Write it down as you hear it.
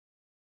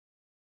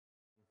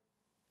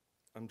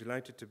I'm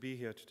delighted to be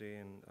here today,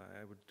 and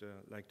I would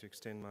like to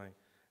extend my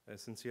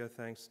sincere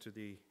thanks to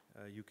the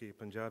UK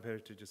Punjab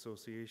Heritage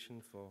Association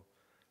for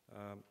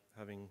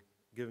having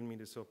given me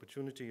this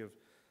opportunity of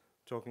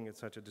talking at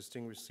such a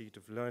distinguished seat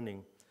of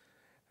learning.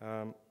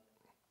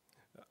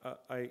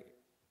 I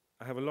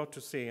have a lot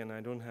to say, and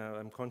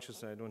I'm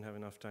conscious I don't have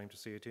enough time to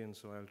say it in,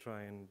 so I'll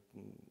try and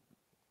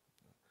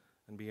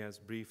be as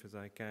brief as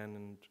I can,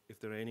 and if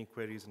there are any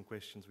queries and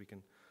questions, we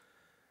can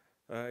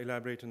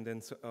elaborate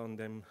on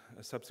them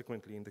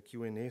subsequently in the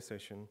Q&A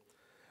session.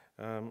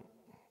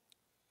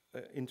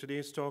 In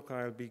today's talk,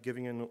 I'll be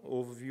giving an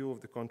overview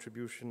of the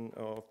contribution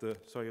of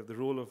the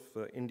role of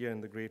India in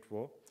the Great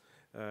War,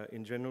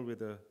 in general,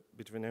 with a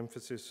bit of an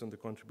emphasis on the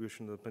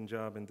contribution of the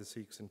Punjab and the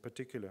Sikhs in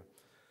particular.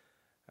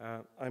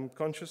 I'm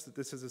conscious that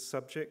this is a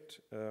subject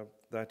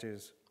that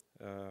is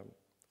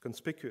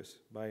conspicuous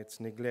by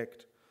its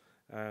neglect,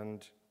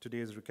 and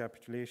today's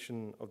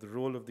recapitulation of the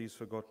role of these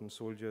forgotten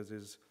soldiers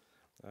is,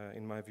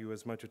 in my view,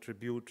 as much a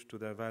tribute to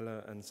their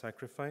valor and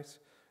sacrifice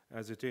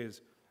as it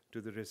is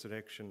to the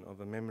resurrection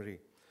of a memory.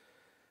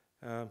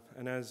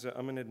 And as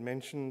Aman had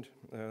mentioned,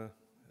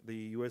 the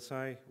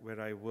USI,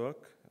 where I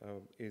work,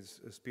 is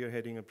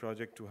spearheading a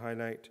project to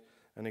highlight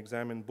and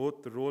examine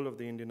both the role of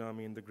the Indian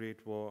Army in the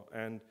Great War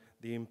and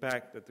the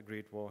impact that the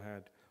Great War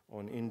had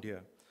on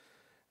India.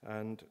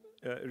 And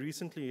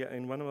recently,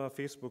 in one of our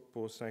Facebook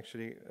posts,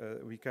 actually,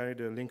 we carried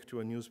a link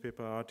to a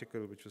newspaper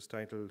article which was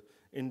titled,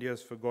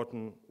 "India's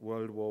Forgotten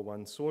World War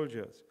I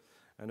Soldiers."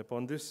 And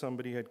upon this,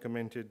 somebody had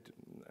commented,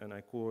 and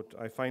I quote,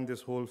 "I find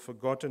this whole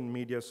forgotten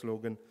media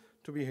slogan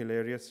to be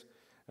hilarious,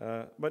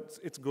 but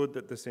it's good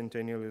that the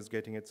centennial is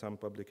getting it some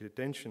public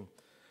attention."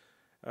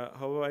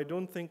 However, I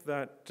don't think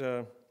that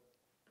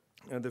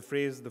the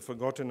phrase, "the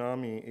forgotten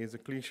army," is a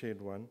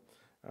cliched one.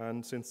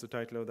 And since the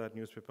title of that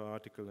newspaper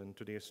article and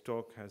today's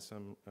talk has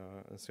some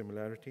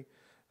similarity,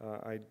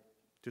 I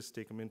just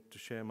take a minute to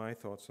share my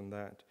thoughts on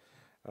that.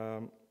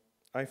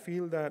 I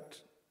feel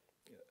that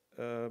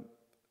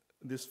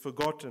this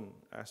forgotten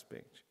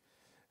aspect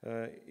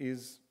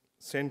is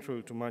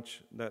central to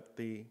much that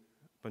the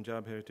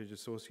Punjab Heritage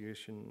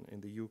Association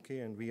in the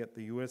UK and we at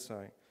the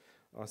USI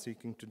are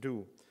seeking to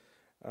do,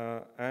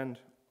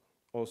 and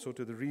also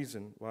to the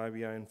reason why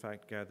we are in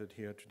fact gathered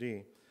here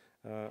today.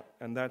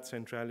 And that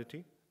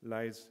centrality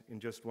lies in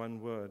just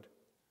one word: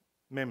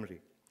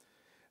 memory.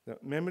 Now,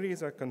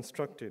 memories are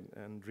constructed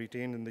and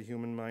retained in the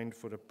human mind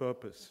for a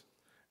purpose,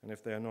 and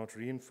if they are not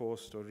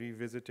reinforced or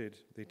revisited,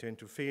 they tend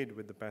to fade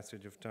with the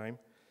passage of time,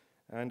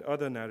 and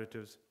other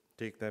narratives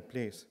take their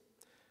place.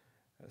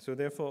 So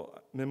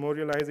therefore,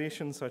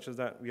 memorialization such as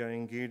that we are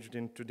engaged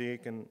in today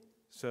can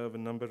serve a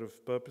number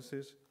of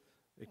purposes.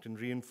 It can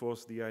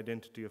reinforce the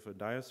identity of a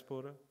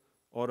diaspora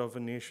or of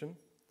a nation.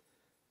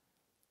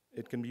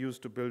 It can be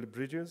used to build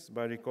bridges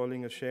by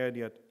recalling a shared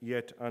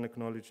yet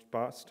unacknowledged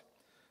past.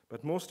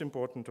 But most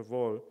important of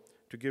all,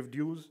 to give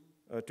due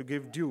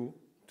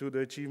to the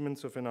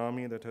achievements of an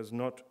army that has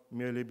not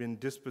merely been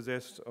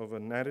dispossessed of a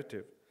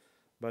narrative,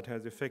 but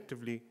has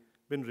effectively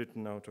been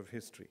written out of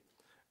history.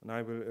 And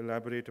I will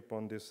elaborate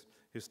upon this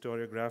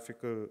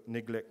historiographical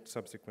neglect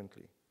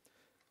subsequently.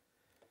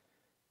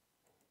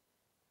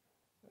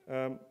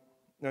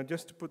 Now,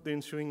 just to put the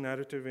ensuing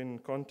narrative in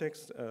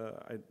context,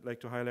 I'd like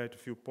to highlight a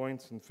few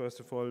points. And first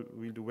of all,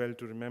 we'll do well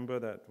to remember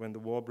that when the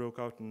war broke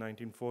out in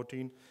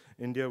 1914,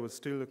 India was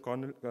still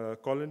a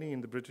colony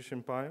in the British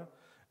Empire,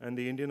 and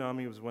the Indian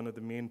Army was one of the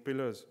main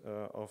pillars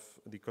of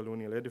the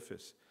colonial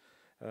edifice.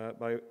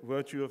 By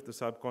virtue of the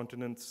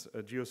subcontinent's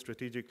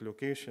geostrategic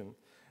location,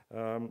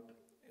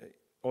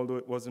 although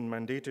it wasn't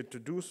mandated to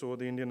do so,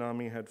 the Indian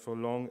Army had for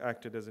long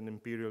acted as an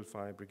imperial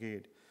fire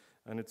brigade,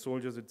 and its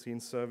soldiers had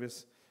seen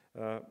service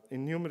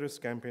in numerous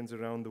campaigns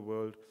around the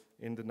world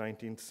in the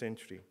 19th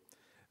century.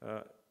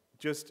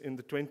 Just in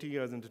the 20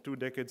 years and the 2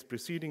 decades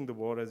preceding the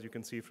war, as you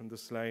can see from the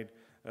slide,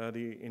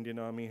 the Indian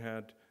Army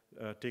had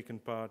taken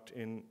part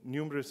in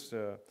numerous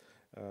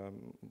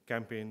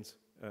campaigns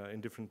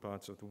in different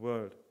parts of the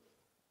world.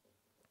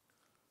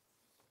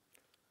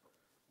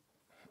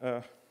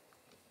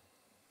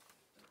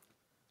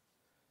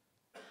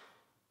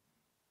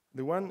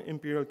 The one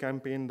imperial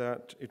campaign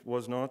that it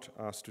was not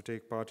asked to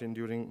take part in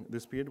during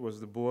this period was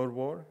the Boer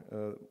War,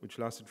 which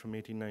lasted from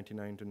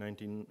 1899 to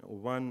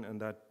 1901, and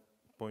that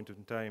point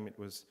in time it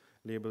was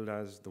labeled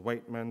as the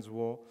White Man's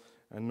War,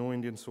 and no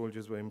Indian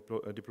soldiers were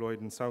deployed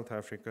in South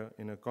Africa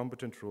in a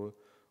combatant role,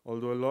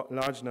 although a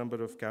large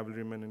number of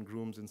cavalrymen and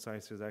grooms and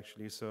saises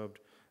actually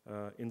served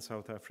in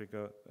South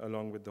Africa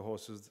along with the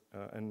horses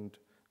and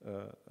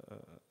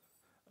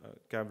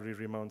cavalry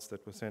remounts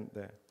that were sent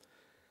there.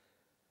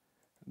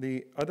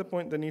 The other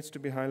point that needs to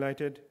be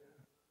highlighted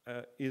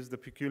is the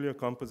peculiar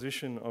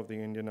composition of the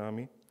Indian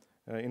Army.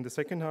 In the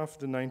second half of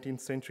the 19th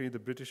century, the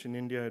British in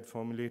India had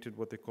formulated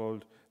what they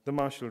called the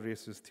martial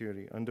races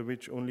theory, under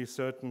which only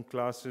certain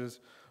classes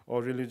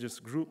or religious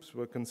groups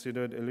were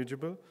considered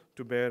eligible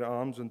to bear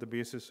arms on the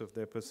basis of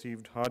their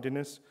perceived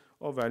hardiness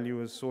or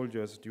value as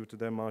soldiers due to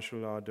their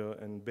martial ardor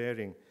and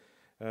bearing.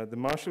 The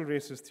martial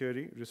races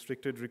theory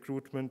restricted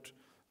recruitment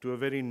to a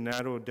very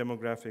narrow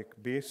demographic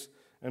base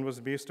and was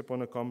based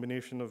upon a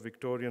combination of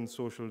Victorian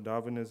social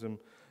Darwinism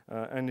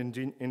and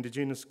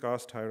indigenous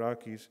caste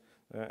hierarchies.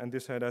 And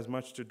this had as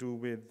much to do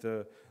with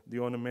the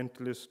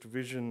ornamentalist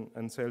vision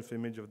and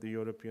self-image of the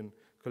European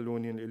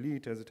colonial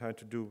elite as it had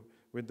to do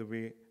with the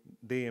way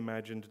they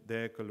imagined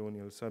their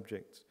colonial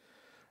subjects.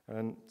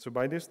 And so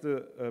by this,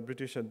 the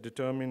British had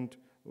determined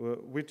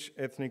which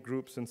ethnic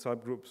groups and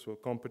subgroups were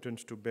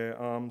competent to bear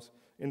arms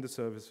in the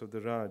service of the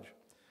Raj.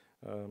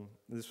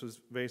 This was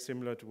very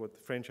similar to what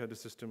the French had a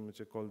system which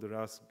are called the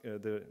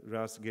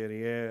race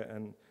guerrière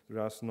and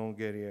race non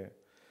guerrière.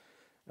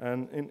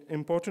 And an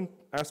important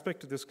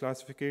aspect of this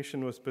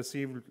classification was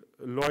perceived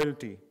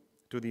loyalty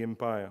to the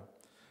empire.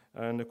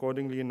 And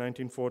accordingly, in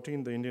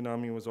 1914, the Indian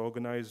Army was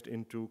organized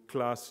into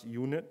class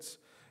units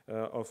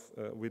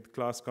with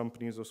class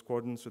companies or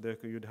squadrons. So there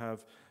you'd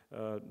have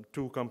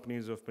 2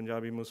 companies of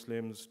Punjabi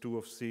Muslims, 2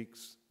 of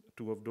Sikhs,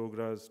 2 of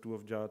Dogras, 2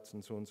 of Jats,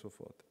 and so on and so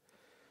forth.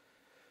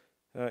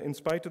 In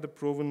spite of the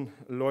proven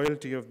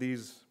loyalty of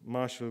these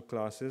martial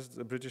classes,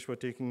 the British were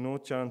taking no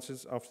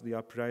chances after the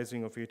uprising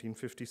of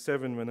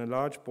 1857 when a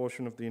large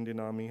portion of the Indian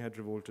Army had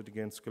revolted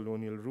against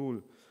colonial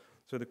rule.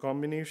 So the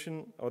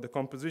combination or the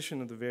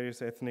composition of the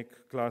various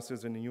ethnic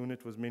classes in a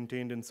unit was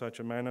maintained in such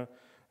a manner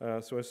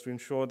so as to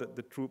ensure that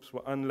the troops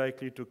were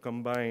unlikely to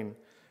combine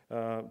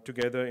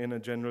together in a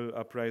general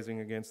uprising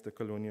against the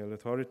colonial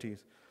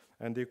authorities.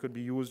 And they could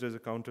be used as a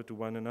counter to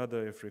one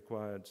another if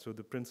required. So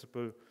the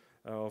principle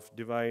of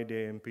divide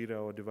et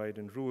impera, or divide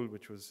and rule,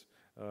 which was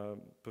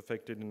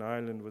perfected in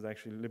Ireland, was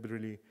actually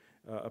liberally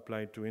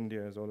applied to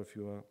India, as all of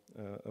you are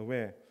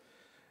aware.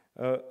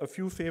 A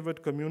few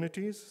favored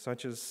communities,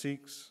 such as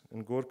Sikhs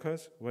and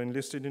Gorkhas, were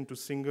enlisted into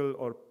single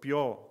or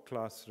pure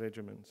class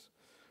regiments.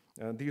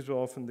 These were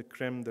often the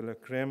creme de la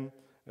creme,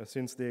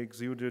 since they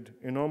exuded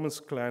enormous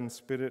clan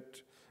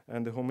spirit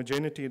and the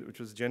homogeneity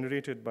which was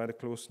generated by the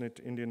close-knit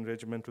Indian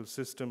regimental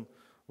system,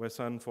 where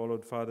son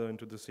followed father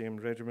into the same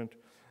regiment,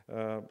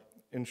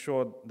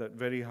 ensured that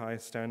very high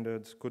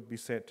standards could be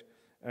set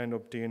and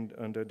obtained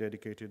under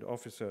dedicated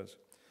officers.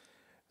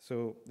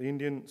 So the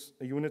Indian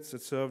units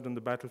that served on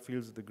the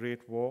battlefields of the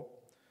Great War,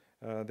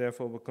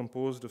 therefore, were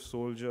composed of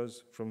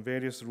soldiers from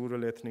various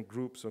rural ethnic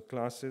groups or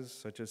classes,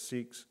 such as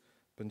Sikhs,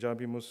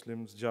 Punjabi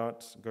Muslims,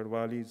 Jats,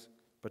 Garhwalis,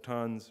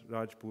 Pathans,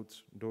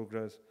 Rajputs,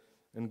 Dogras,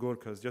 and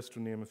Gorkhas, just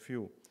to name a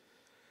few.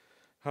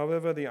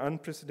 However, the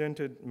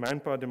unprecedented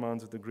manpower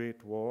demands of the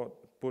Great War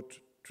put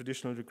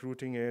traditional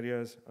recruiting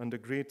areas under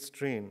great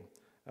strain,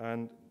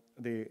 and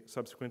they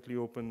subsequently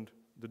opened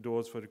the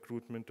doors for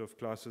recruitment of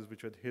classes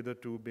which had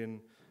hitherto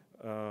been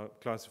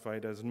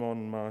classified as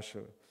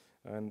non-martial.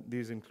 And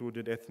these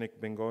included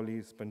ethnic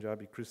Bengalis,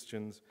 Punjabi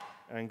Christians,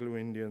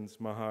 Anglo-Indians,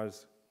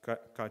 Mahars,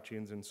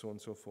 Kachins, and so on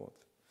and so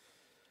forth.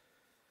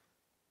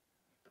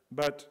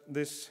 But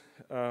this,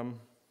 the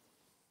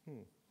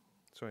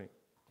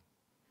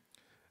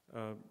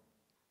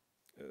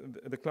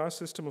class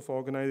system of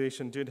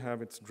organization did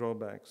have its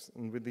drawbacks,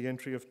 and with the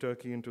entry of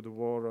Turkey into the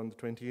war on the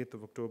 28th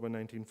of October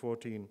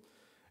 1914,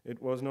 it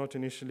was not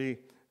initially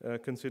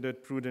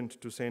considered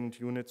prudent to send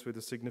units with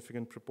a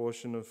significant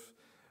proportion of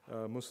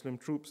Muslim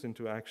troops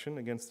into action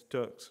against the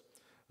Turks,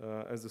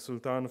 as the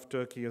Sultan of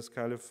Turkey as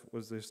Caliph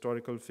was the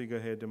historical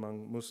figurehead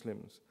among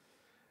Muslims.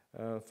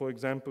 For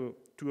example,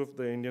 2 of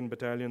the Indian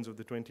battalions of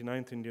the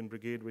 29th Indian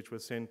Brigade, which were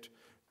sent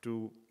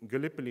to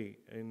Gallipoli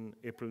in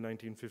April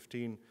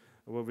 1915,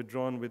 were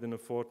withdrawn within a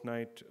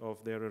fortnight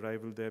of their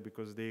arrival there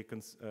because they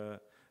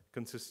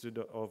consisted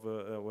of,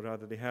 or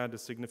rather they had a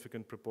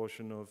significant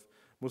proportion of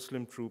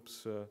Muslim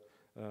troops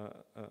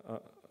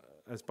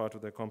as part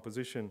of their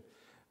composition.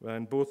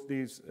 And both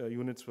these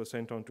units were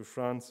sent on to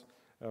France,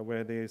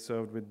 where they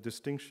served with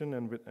distinction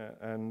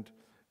and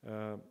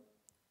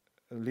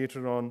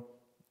later on,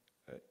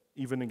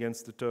 even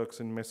against the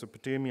Turks in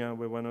Mesopotamia,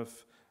 where one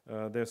of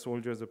their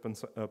soldiers, a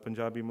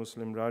Punjabi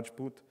Muslim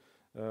Rajput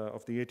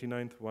of the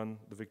 89th, won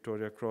the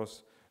Victoria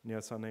Cross near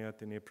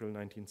Sanayat in April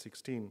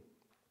 1916.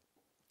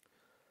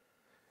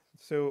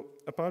 So,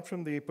 apart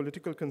from the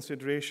political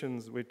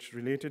considerations which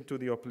related to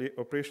the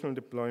operational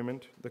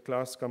deployment, the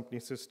class company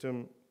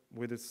system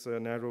with its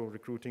narrow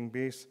recruiting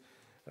base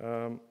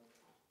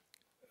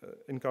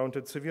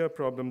encountered severe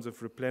problems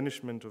of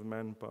replenishment of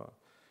manpower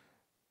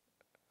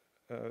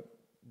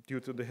due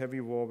to the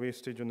heavy war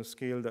wastage on a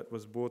scale that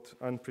was both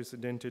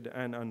unprecedented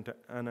and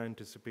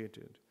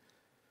unanticipated.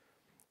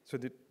 So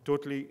the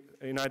totally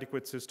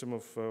inadequate system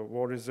of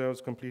war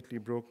reserves completely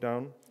broke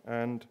down,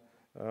 and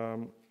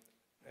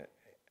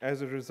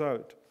as a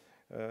result,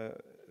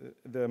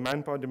 the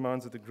manpower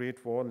demands of the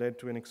Great War led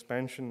to an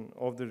expansion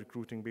of the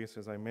recruiting base,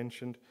 as I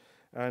mentioned,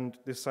 and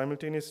this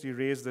simultaneously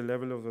raised the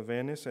level of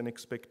awareness and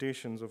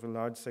expectations of a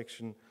large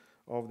section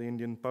of the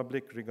Indian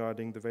public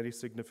regarding the very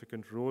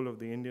significant role of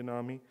the Indian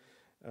Army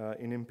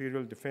in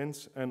imperial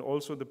defense, and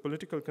also the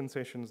political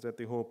concessions that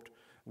they hoped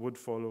would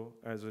follow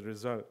as a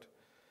result.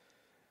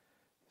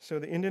 So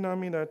the Indian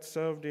Army that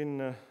served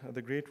in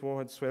the Great War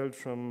had swelled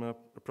from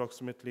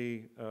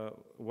approximately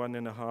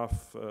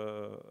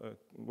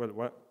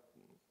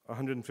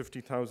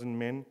 150,000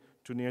 men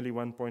to nearly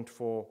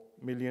 1.4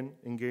 million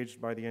engaged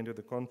by the end of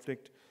the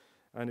conflict,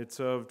 and it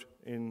served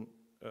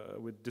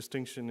with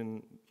distinction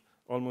in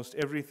almost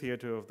every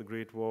theater of the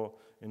Great War,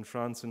 in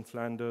France and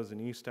Flanders, in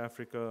East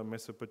Africa,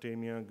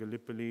 Mesopotamia,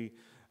 Gallipoli,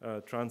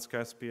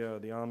 Transcaspia,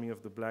 the Army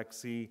of the Black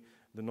Sea,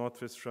 the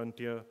Northwest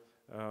Frontier,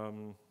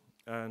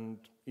 and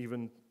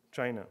even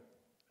China.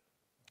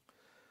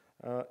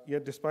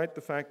 Yet despite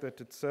the fact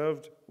that it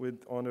served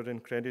with honor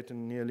and credit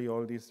in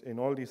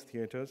all these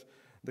theaters,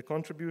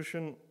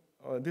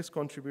 this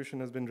contribution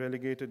has been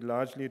relegated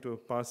largely to a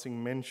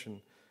passing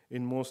mention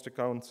in most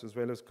accounts as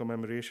well as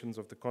commemorations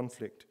of the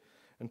conflict.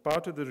 And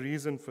part of the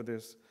reason for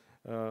this,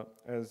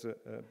 as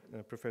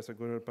Professor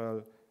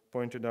Gurulpal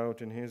pointed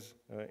out in his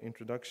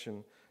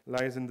introduction,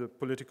 lies in the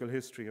political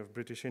history of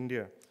British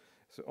India.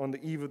 So on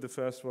the eve of the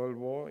First World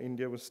War,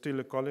 India was still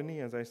a colony,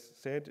 as I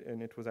said,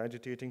 and it was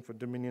agitating for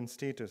dominion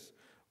status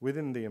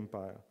within the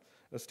empire,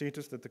 a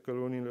status that the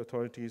colonial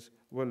authorities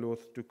were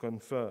loath to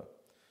confer.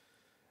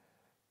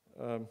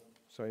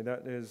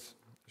 That is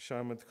Shah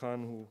Ahmad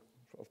Khan,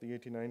 of the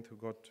 89th, who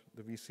got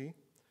the VC.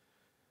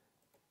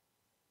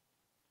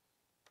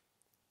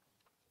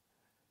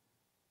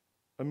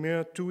 A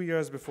mere 2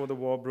 years before the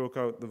war broke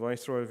out, the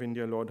Viceroy of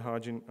India, Lord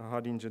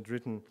Hardinge, had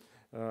written,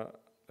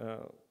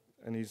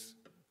 and he's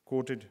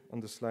quoted on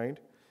the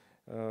slide.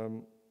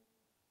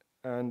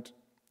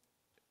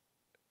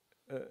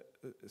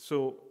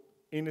 So,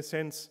 in a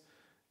sense,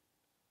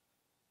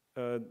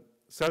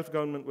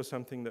 self-government was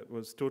something that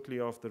was totally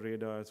off the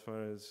radar as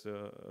far as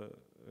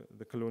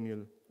the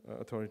colonial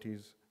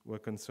authorities were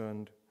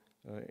concerned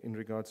in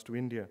regards to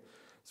India.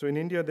 So in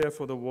India,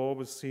 therefore, the war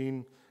was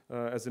seen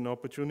as an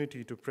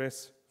opportunity to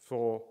press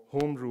for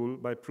home rule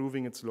by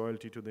proving its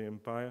loyalty to the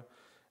empire.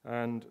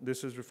 And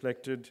this is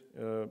reflected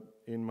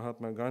in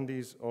Mahatma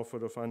Gandhi's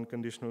offer of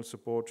unconditional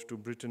support to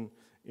Britain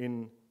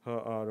in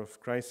her hour of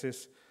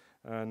crisis.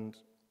 And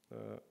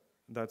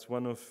that's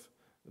one of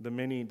the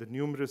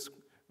numerous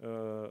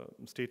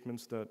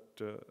statements that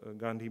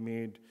Gandhi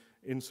made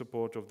in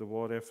support of the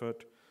war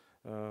effort.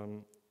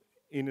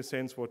 In a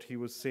sense, what he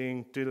was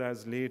saying till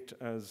as late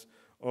as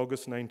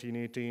August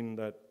 1918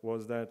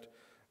 that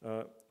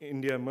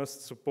India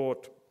must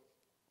support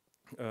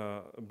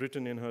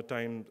Britain in her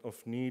time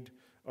of need,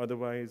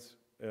 otherwise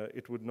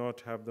it would not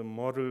have the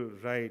moral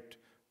right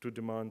to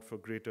demand for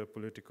greater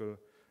political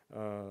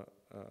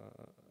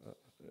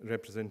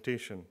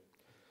representation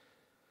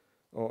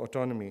or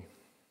autonomy.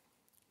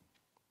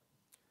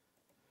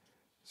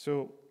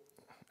 So,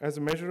 as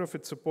a measure of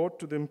its support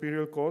to the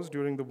imperial cause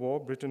during the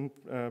war,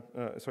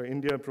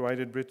 India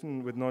provided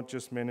Britain with not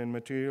just men and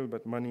material,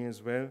 but money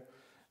as well.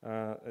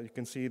 You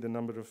can see the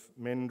number of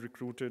men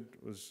recruited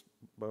was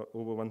about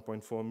over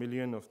 1.4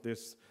 million. Of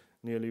this,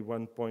 nearly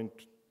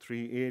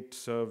 1.38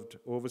 served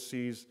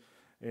overseas.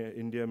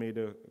 India made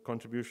a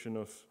contribution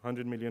of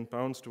 100 million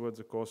pounds towards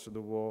the cost of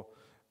the war,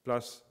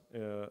 plus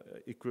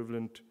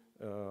equivalent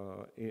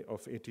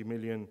of 80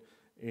 million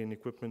in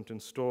equipment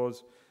and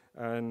stores.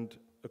 And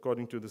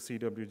according to the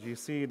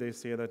CWGC, they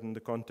say that in the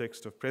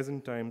context of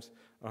present times,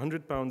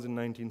 100 pounds in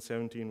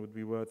 1917 would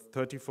be worth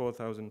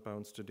 34,000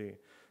 pounds today.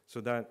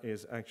 So that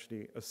is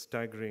actually a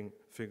staggering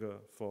figure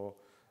for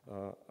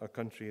a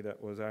country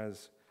that was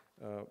as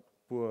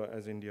poor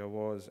as India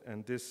was.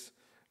 And this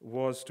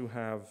was to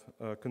have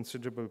a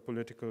considerable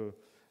political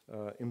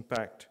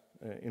impact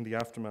in the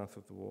aftermath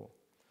of the war.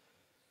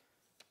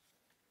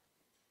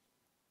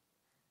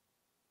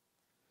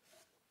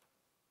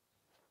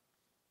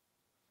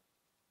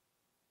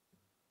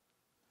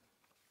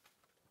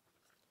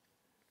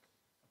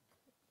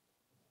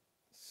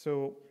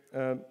 So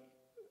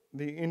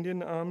the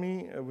Indian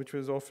army, which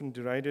was often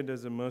derided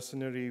as a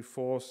mercenary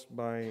force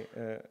by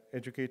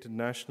educated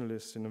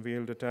nationalists in a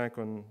veiled attack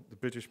on the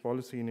British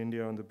policy in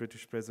India, on the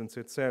British presence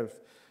itself,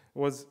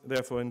 was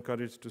therefore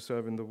encouraged to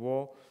serve in the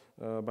war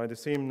by the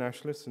same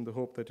nationalists in the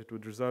hope that it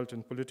would result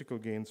in political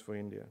gains for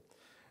India.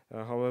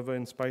 However,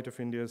 in spite of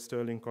India's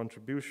sterling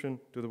contribution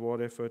to the war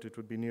effort, it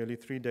would be nearly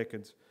 3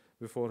 decades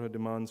before her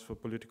demands for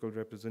political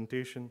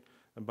representation,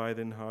 by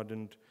then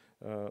hardened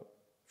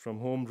from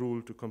home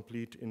rule to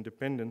complete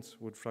independence,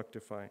 would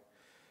fructify.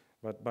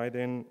 But by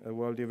then,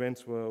 world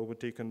events were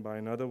overtaken by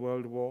another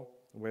world war,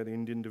 where the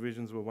Indian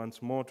divisions were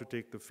once more to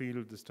take the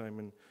field, this time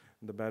in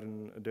the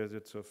barren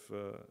deserts of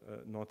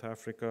North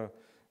Africa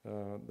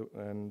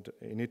and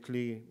in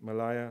Italy,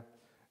 Malaya.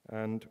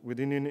 And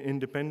within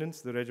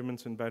independence, the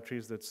regiments and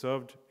batteries that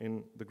served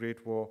in the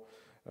Great War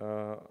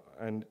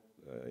and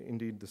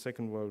indeed the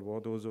Second World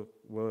War, those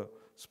were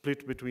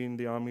split between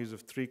the armies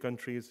of 3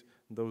 countries,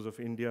 those of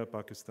India,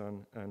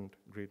 Pakistan, and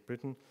Great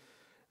Britain.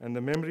 And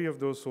the memory of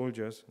those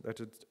soldiers that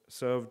had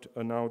served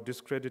a now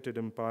discredited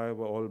empire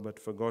were all but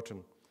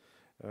forgotten.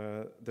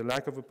 The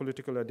lack of a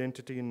political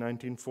identity in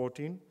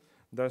 1914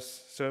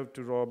 thus served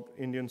to rob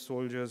Indian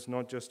soldiers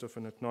not just of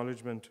an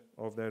acknowledgement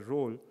of their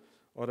role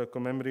or a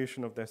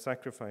commemoration of their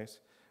sacrifice,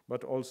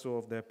 but also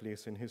of their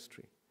place in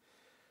history.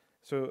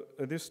 So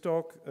this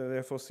talk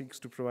therefore seeks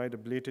to provide a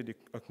belated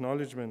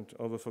acknowledgement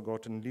of a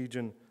forgotten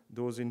legion,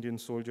 those Indian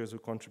soldiers who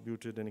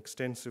contributed an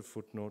extensive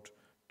footnote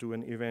to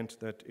an event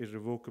that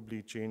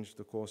irrevocably changed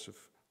the course of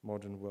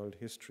modern world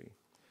history.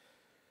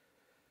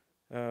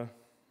 As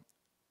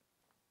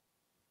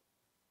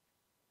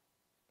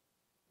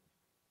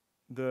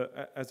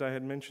I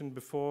had mentioned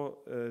before,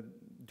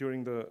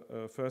 during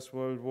the First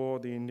World War,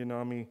 the Indian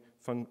Army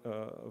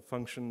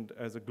functioned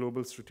as a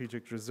global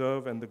strategic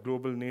reserve, and the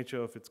global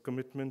nature of its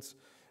commitments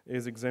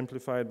is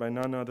exemplified by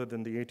none other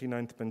than the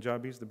 89th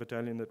Punjabis, the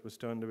battalion that was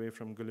turned away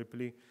from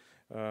Gallipoli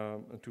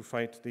to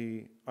fight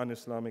the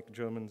un-Islamic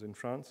Germans in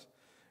France.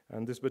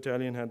 And this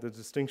battalion had the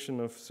distinction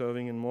of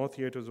serving in more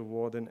theaters of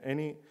war than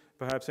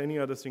perhaps any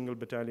other single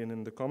battalion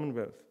in the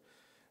Commonwealth.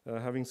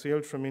 Having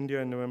sailed from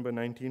India in November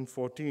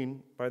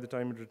 1914, by the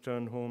time it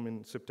returned home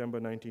in September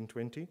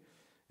 1920,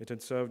 it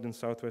had served in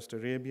Southwest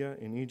Arabia,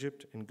 in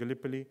Egypt, in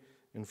Gallipoli,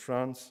 in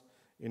France,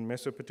 in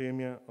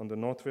Mesopotamia, on the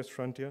northwest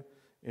frontier,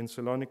 in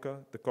Salonika,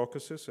 the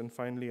Caucasus, and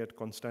finally at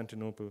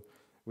Constantinople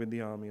with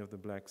the Army of the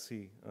Black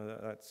Sea.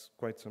 That's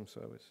quite some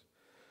service.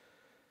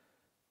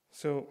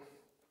 So,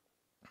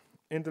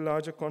 in the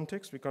larger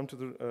context, we come to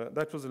the,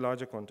 that was the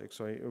larger context,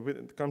 sorry. We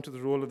come to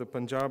the role of the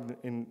Punjab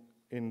in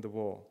the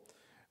war.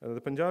 The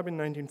Punjab in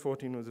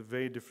 1914 was a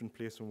very different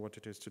place from what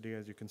it is today.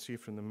 As you can see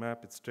from the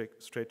map, it's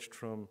stretched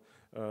from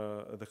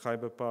the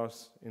Khyber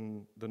Pass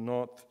in the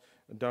north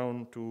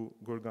down to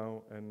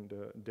Gurgaon and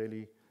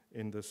Delhi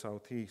in the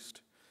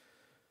southeast.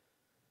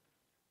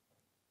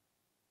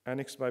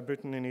 Annexed by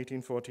Britain in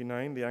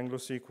 1849, the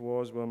Anglo-Sikh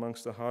Wars were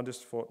amongst the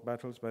hardest fought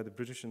battles by the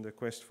British in their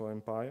quest for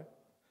empire.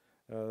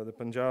 The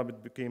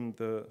Punjab became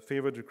the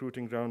favored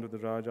recruiting ground of the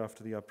Raj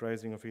after the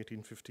uprising of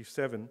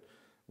 1857,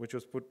 which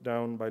was put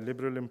down by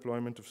liberal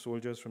employment of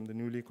soldiers from the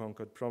newly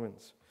conquered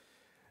province.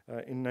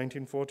 In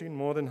 1914,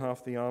 more than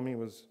half the army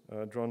was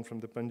drawn from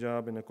the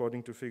Punjab, and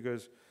according to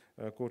figures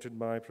quoted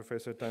by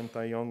Professor Tan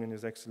Tai Yong in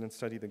his excellent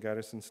study, The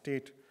Garrison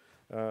State,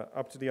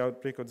 up to the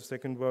outbreak of the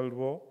Second World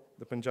War,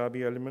 the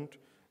Punjabi element,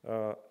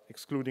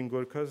 excluding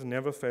Gurkhas,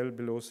 never fell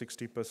below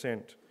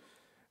 60%.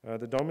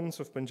 The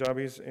dominance of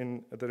Punjabis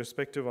in the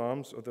respective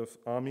arms of the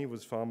army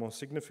was far more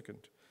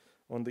significant.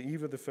 On the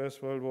eve of the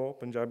First World War,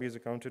 Punjabis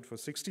accounted for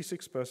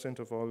 66%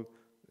 of all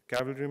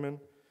cavalrymen,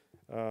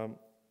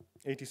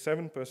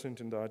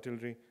 87% in the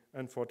artillery,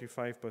 and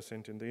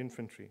 45% in the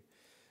infantry.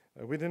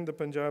 Within the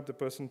Punjab, the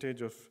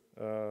percentage of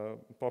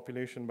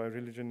population by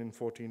religion in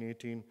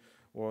 1418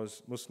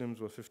 was Muslims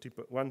were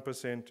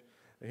 51%,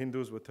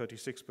 Hindus were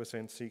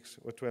 36%, Sikhs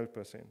were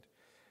 12%.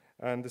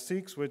 And the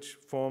Sikhs, which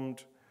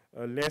formed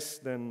less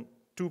than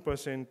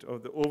 2%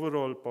 of the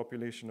overall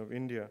population of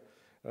India,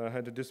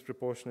 had a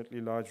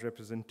disproportionately large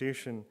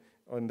representation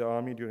in the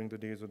army during the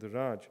days of the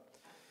Raj.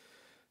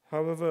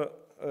 However,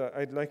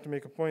 I'd like to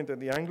make a point that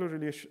the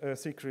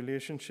Anglo-Sikh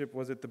relationship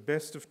was at the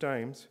best of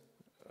times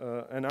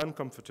an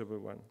uncomfortable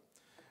one.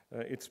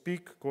 Its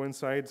peak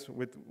coincides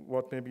with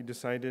what may be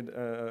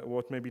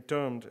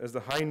termed as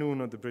the high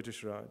noon of the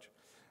British Raj.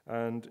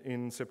 And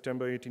in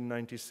September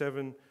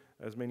 1897,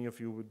 as many of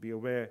you would be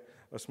aware,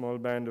 a small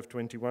band of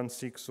 21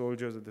 Sikh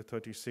soldiers of the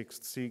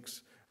 36th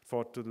Sikhs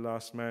fought to the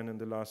last man in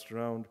the last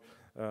round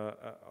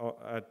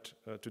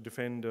to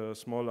defend a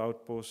small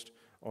outpost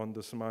on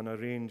the Samana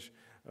range,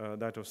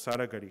 that of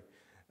Saragari.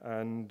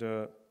 And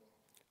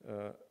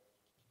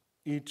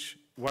each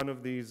one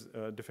of these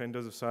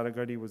defenders of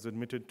Saragari was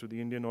admitted to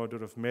the Indian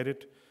Order of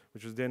Merit,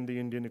 which was then the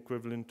Indian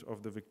equivalent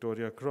of the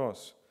Victoria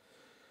Cross.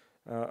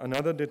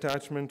 Another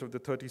detachment of the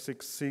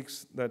 36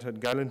 Sikhs that had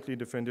gallantly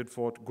defended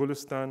Fort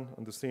Gulistan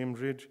on the same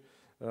ridge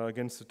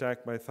against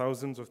attack by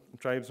thousands of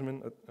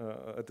tribesmen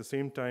at the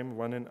same time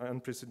won an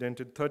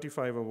unprecedented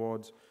 35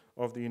 awards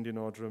of the Indian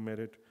Order of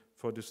Merit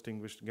for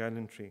distinguished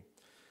gallantry.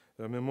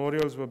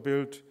 Memorials were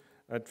built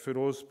at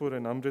Firozpur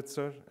and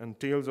Amritsar, and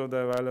tales of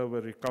their valor were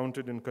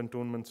recounted in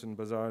cantonments and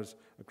bazaars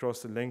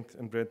across the length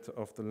and breadth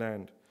of the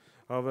land.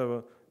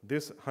 However,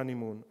 this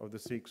honeymoon of the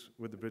Sikhs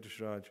with the British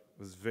Raj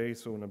was very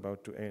soon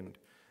about to end.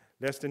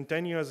 Less than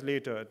 10 years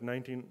later, at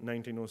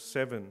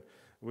 1907,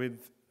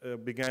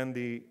 began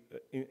the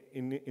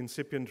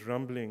incipient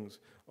rumblings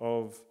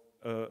of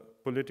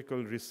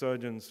political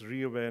resurgence,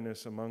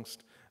 re-awareness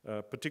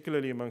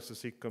particularly amongst the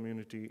Sikh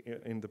community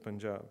in the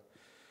Punjab.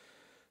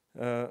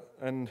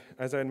 And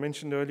as I had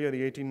mentioned earlier,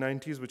 the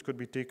 1890s, which could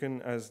be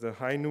taken as the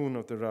high noon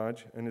of the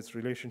Raj and its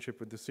relationship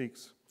with the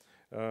Sikhs.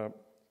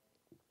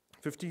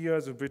 50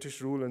 years of British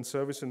rule and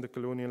service in the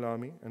colonial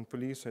army and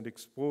police had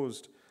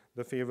exposed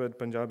the favored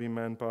Punjabi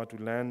manpower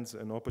to lands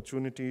and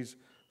opportunities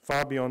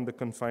far beyond the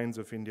confines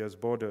of India's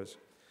borders.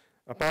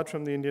 Apart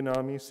from the Indian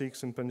Army,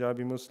 Sikhs and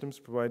Punjabi Muslims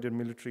provided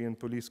military and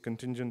police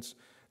contingents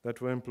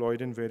that were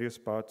employed in various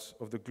parts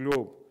of the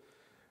globe.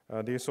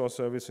 They saw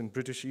service in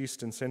British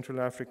East and Central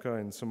Africa,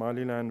 in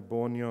Somaliland,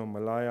 Borneo,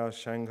 Malaya,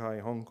 Shanghai,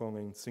 Hong Kong,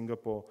 and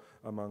Singapore,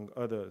 among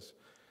others.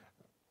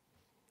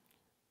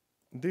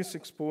 This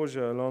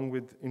exposure, along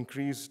with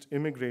increased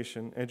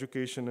immigration,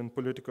 education, and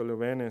political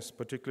awareness,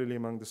 particularly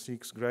among the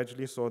Sikhs,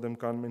 gradually saw them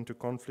come into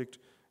conflict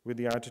with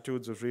the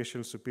attitudes of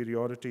racial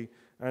superiority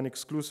and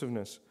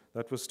exclusiveness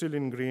that was still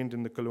ingrained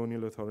in the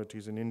colonial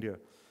authorities in India.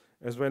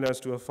 as well as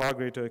to a far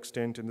greater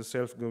extent in the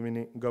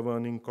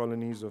self-governing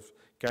colonies of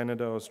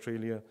Canada,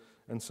 Australia,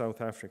 and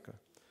South Africa.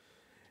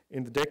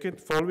 In the decade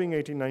following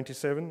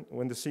 1897,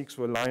 when the Sikhs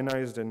were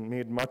lionized and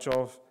made much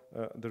of,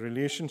 the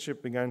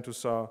relationship began to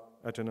sour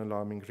at an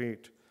alarming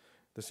rate.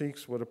 The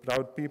Sikhs were a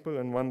proud people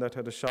and one that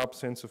had a sharp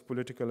sense of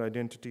political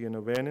identity and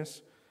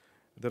awareness.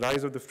 The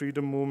rise of the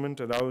freedom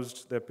movement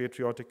aroused their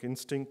patriotic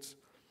instincts,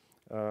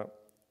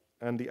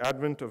 and the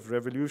advent of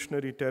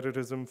revolutionary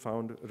terrorism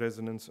found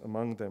resonance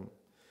among them.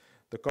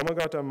 The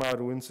Komagata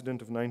Maru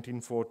incident of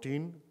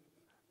 1914,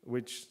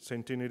 which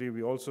centenary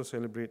we also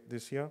celebrate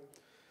this year,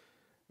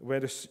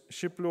 where a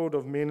shipload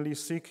of mainly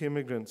Sikh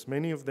immigrants,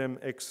 many of them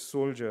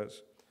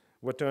ex-soldiers,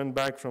 were turned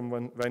back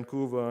from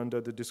Vancouver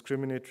under the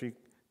discriminatory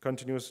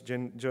continuous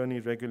journey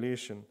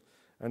regulation,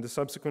 and the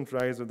subsequent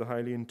rise of the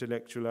highly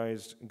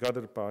intellectualized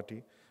Ghadar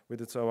Party,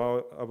 with its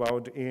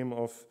avowed aim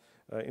of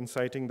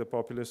inciting the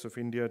populace of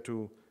India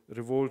to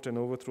revolt and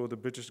overthrow the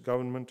British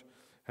government,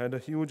 had a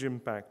huge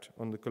impact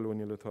on the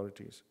colonial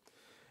authorities.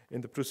 In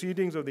the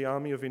Proceedings of the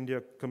Army of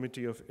India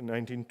Committee of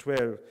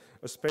 1912,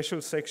 a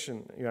special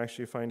section you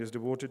actually find is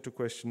devoted to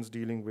questions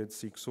dealing with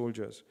Sikh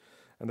soldiers.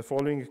 And the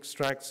following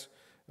extracts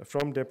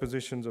from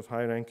depositions of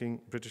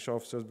high-ranking British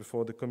officers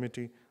before the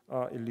committee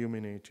are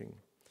illuminating.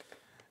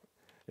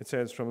 It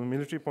says, from a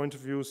military point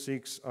of view,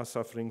 Sikhs are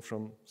suffering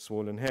from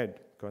swollen head,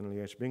 Colonel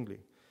H.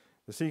 Bingley.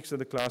 The Sikhs are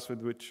the class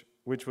with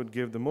which would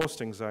give the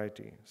most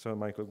anxiety, Sir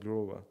Michael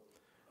Grover.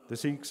 The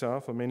Sikhs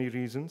are, for many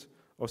reasons,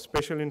 of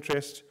special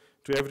interest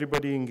to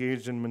everybody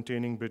engaged in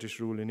maintaining British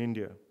rule in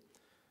India.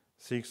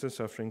 Sikhs are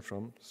suffering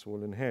from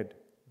swollen head,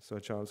 Sir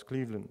Charles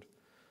Cleveland.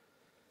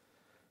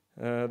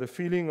 The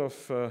feeling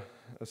of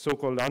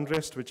so-called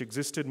unrest, which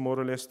existed more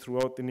or less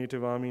throughout the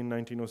native army in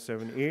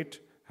 1907-8,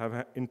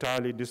 have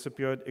entirely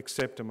disappeared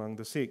except among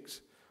the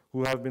Sikhs,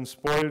 who have been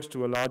spoiled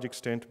to a large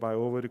extent by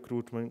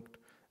over-recruitment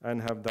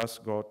and have thus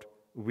got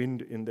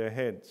wind in their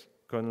heads.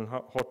 Colonel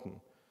Houghton.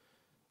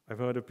 I've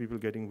heard of people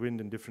getting wind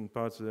in different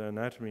parts of their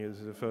anatomy. This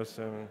is the first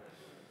time.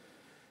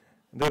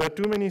 There are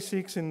too many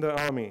Sikhs in the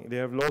army. They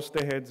have lost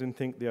their heads and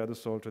think they are the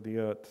salt of the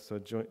earth, Sir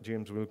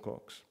James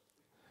Wilcox.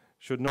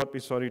 Should not be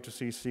sorry to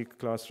see Sikh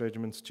class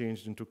regiments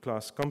changed into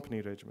class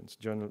company regiments,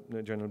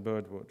 General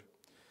Birdwood.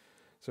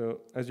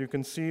 So, as you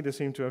can see, they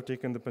seem to have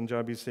taken the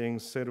Punjabi saying,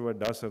 Serva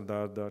da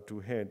Sardar da to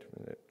head,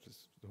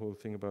 just the whole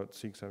thing about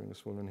Sikhs having a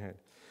swollen head.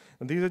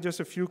 And these are just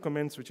a few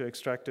comments which are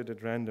extracted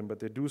at random, but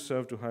they do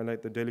serve to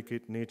highlight the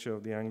delicate nature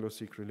of the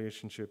Anglo-Sikh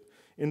relationship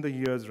in the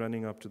years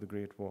running up to the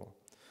Great War.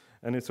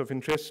 And it's of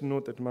interest to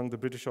note that among the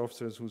British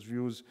officers whose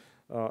views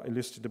are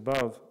listed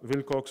above,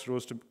 Wilcox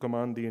rose to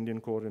command the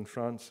Indian Corps in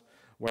France,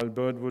 while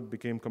Birdwood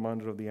became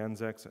commander of the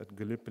Anzacs at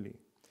Gallipoli.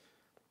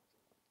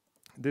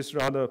 This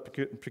rather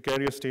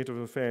precarious state of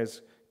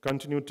affairs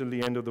continued till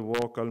the end of the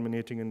war,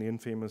 culminating in the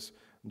infamous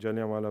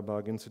Jallianwala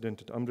Bagh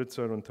incident at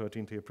Amritsar on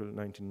 13th April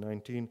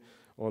 1919.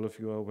 All of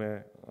you are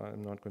aware,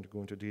 I'm not going to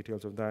go into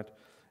details of that.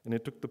 And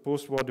it took the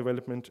post-war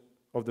development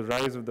of the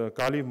rise of the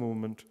Akali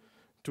movement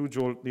to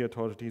jolt the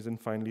authorities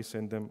and finally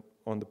send them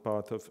on the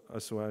path of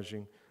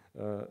assuaging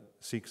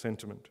Sikh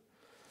sentiment.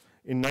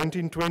 In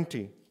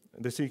 1920,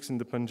 the Sikhs in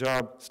the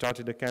Punjab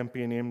started a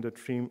campaign aimed at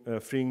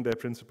freeing their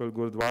principal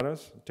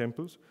gurdwaras,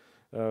 temples,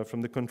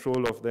 from the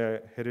control of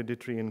their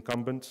hereditary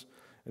incumbents.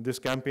 And this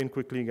campaign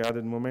quickly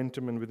gathered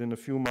momentum and within a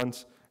few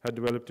months had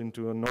developed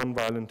into a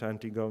non-violent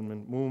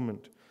anti-government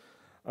movement.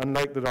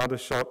 Unlike the rather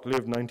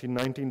short-lived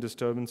 1919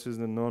 disturbances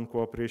in the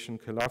non-cooperation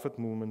Khilafat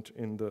movement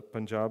in the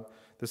Punjab,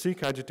 the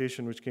Sikh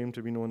agitation, which came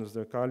to be known as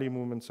the Akali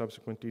movement,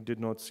 subsequently did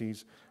not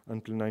cease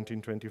until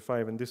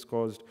 1925, and this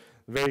caused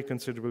very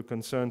considerable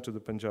concern to the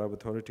Punjab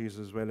authorities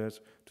as well as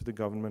to the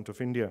government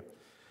of India.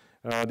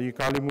 The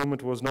Akali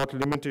movement was not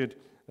limited,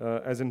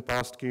 as in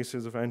past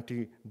cases of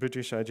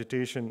anti-British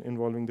agitation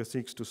involving the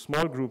Sikhs, to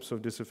small groups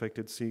of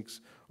disaffected Sikhs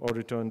or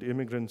returned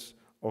immigrants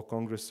or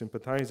Congress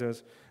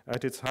sympathizers.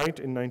 At its height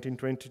in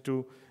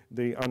 1922,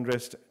 the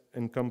unrest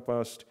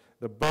encompassed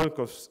the bulk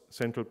of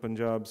central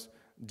Punjab's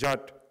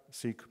Jat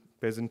Sikh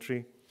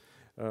peasantry,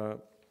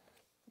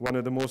 one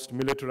of the most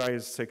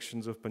militarized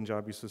sections of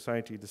Punjabi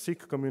society. The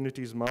Sikh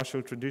community's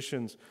martial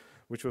traditions,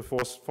 which were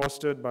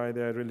fostered by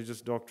their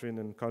religious doctrine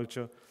and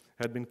culture,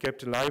 had been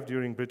kept alive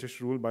during British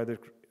rule by the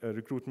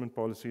recruitment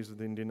policies of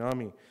the Indian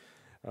Army,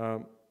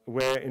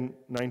 where in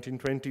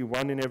 1920,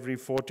 1 in every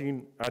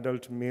 14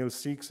 adult male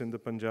Sikhs in the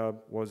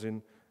Punjab was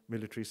in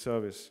military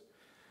service.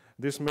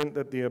 This meant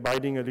that the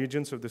abiding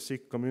allegiance of the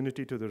Sikh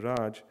community to the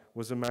Raj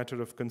was a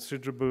matter of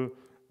considerable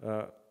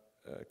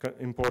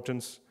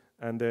importance,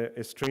 and their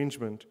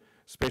estrangement,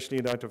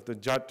 especially that of the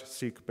Jat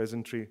Sikh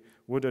peasantry,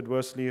 would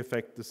adversely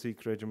affect the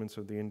Sikh regiments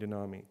of the Indian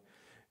Army.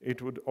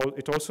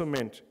 It also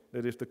meant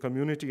that if the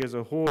community as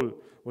a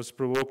whole was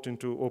provoked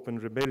into open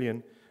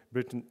rebellion,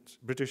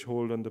 British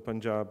hold on the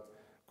Punjab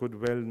could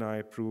well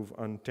nigh prove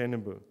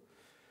untenable.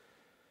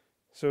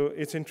 So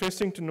it's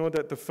interesting to know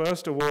that the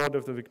first award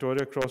of the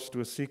Victoria Cross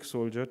to a Sikh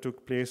soldier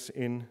took place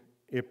in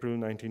April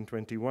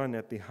 1921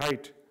 at the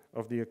height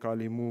of the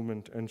Akali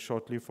movement and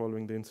shortly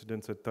following the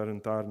incidents at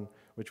Taran Taran,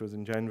 which was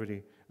in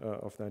January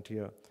of that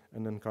year,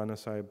 and Nankana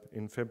Sahib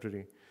in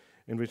February,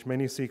 in which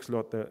many Sikhs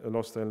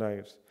lost their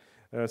lives.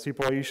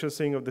 Sepoy Isha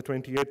Singh of the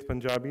 28th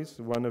Punjabis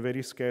won a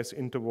very scarce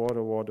interwar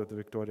award of the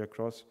Victoria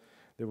Cross.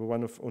 They were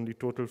one of only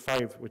total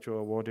 5 which were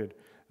awarded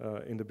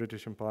in the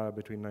British Empire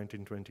between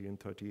 1920 and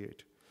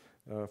 38.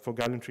 For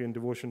gallantry and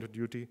devotion to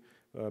duty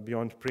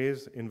beyond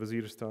praise in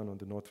Waziristan on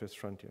the northwest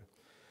frontier.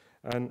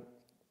 And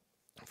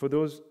for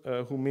those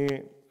who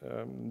may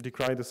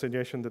decry the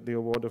suggestion that the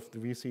award of the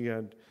VC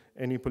had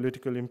any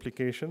political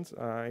implications,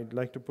 I'd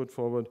like to put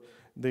forward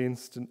the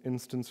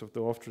instance of the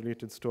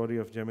oft-related story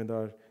of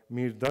Jamidar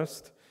Mir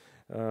Dast.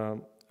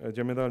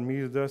 Jamidar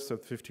Mir Dast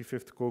of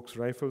 55th Coke's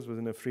Rifles was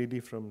an Afridi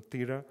from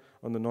Tira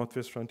on the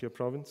northwest frontier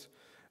province,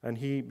 and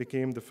he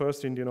became the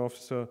first Indian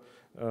officer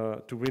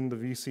to win the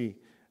VC,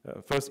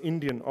 first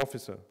Indian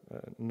officer,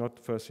 not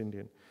first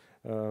Indian,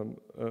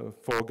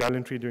 for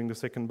gallantry during the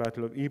Second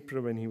Battle of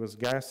Ypres when he was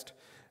gassed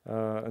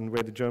and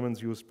where the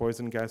Germans used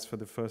poison gas for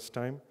the first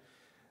time.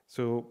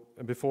 So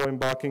before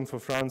embarking for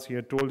France, he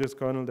had told his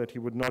colonel that he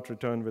would not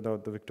return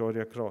without the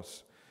Victoria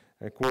Cross.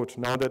 I quote,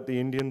 "Now that the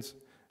Indians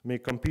may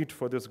compete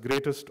for this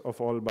greatest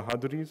of all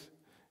Bahaduris,"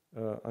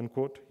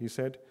 unquote, he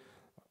said,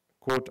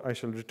 quote, "I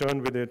shall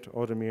return with it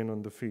or remain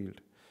on the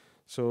field."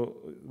 So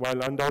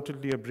while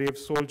undoubtedly a brave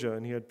soldier,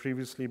 and he had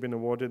previously been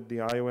awarded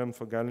the IOM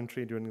for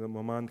gallantry during the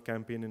Momand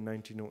campaign in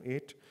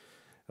 1908,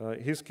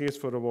 his case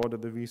for award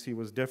at the VC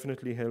was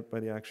definitely helped by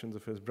the actions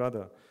of his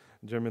brother,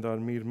 Jamidar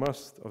Mir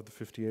Mast of the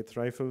 58th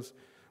Rifles,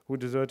 who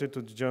deserted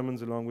to the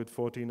Germans along with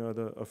 14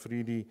 other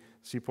Afridi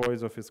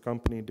sepoys of his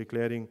company,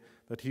 declaring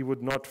that he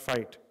would not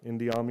fight in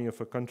the army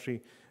of a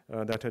country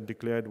that had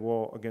declared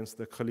war against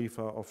the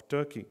Khalifa of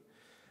Turkey.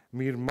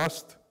 Mir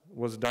Mast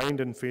was dined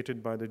and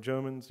feted by the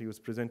Germans. He was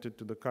presented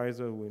to the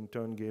Kaiser, who in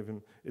turn gave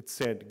him, it's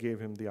said, gave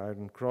him the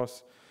Iron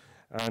Cross.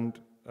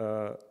 And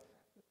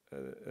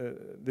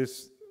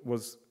this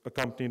was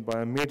accompanied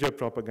by a major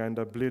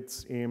propaganda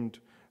blitz aimed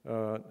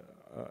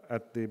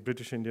at the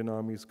British Indian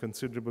Army's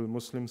considerable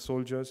Muslim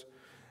soldiers.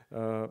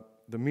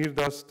 The Mir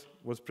Dast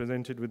was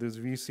presented with his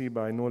VC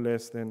by no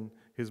less than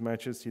His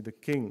Majesty the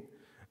King,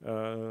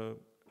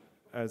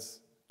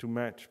 as to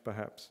match,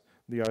 perhaps,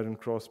 the Iron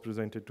Cross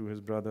presented to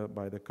his brother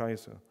by the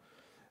Kaiser.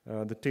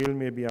 The tale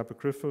may be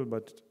apocryphal,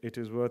 but it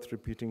is worth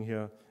repeating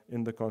here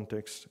in the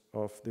context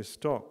of this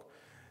talk.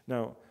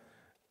 Now,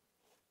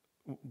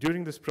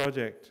 during this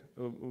project,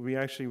 we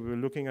were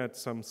looking at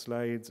some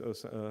slides or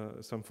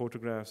some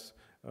photographs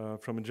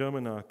from a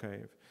German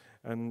archive.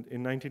 And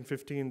in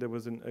 1915, there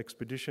was an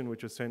expedition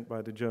which was sent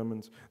by the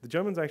Germans. The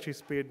Germans actually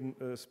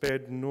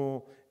spared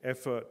no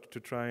effort to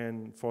try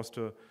and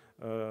foster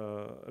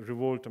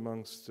revolt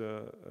amongst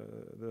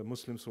the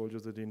Muslim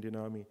soldiers of the Indian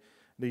Army.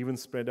 They even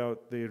spread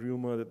out the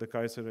rumor that the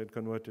Kaiser had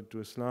converted to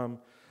Islam,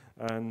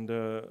 and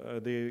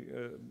they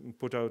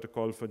put out a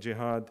call for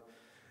jihad.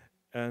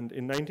 And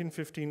in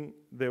 1915,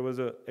 there was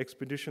an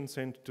expedition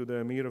sent to the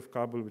Emir of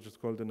Kabul, which is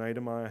called the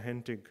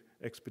Niedermeyer-Hentig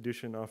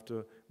expedition,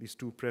 after these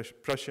 2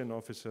 Prussian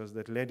officers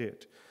that led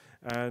it.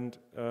 And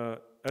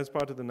as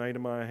part of the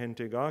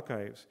Niedermeyer-Hentig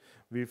archives,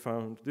 we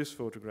found this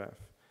photograph.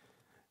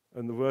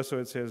 And the verse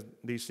it says,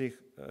 the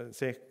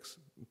Sikhs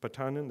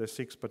Pathanan, the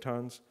 6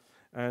 Pathans.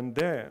 And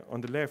there,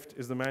 on the left,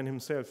 is the man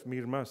himself,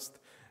 Mir Mast.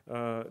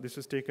 This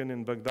was taken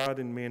in Baghdad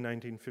in May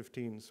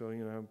 1915. So,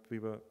 we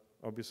were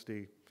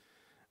obviously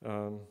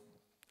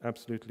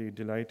absolutely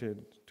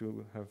delighted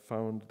to have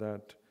found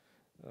that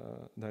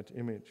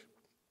image.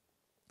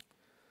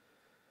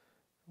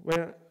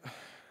 Well,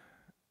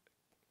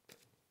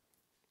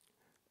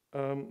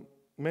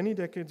 many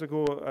decades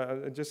ago,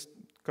 I just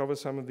cover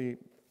some of the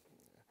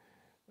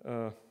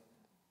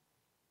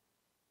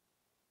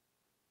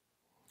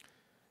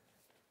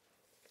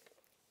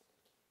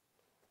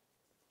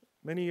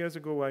many years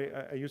ago,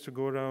 I used to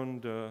go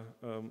around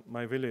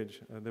my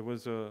village. There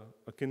was a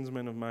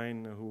kinsman of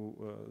mine who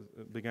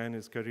began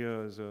his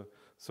career as a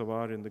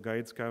sawar in the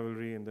Guides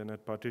Cavalry, and then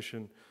at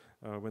partition,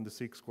 when the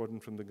Sikh squadron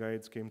from the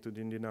Guides came to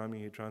the Indian Army,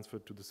 he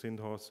transferred to the Sindh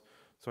Horse.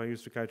 So I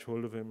used to catch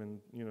hold of him and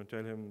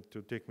tell him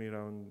to take me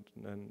around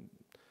and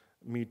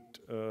meet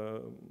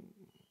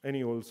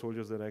any old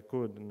soldiers that I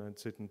could, and I'd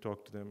sit and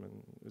talk to them,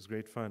 and it was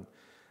great fun.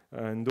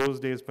 In those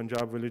days,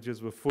 Punjab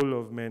villages were full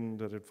of men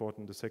that had fought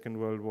in the Second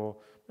World War.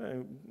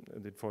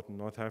 They'd fought in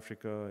North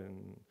Africa,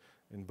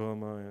 in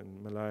Burma,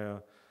 and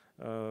Malaya.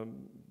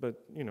 But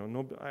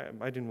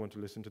I didn't want to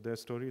listen to their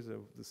stories.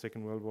 The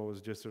Second World War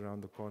was just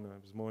around the corner. I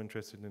was more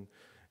interested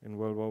in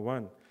World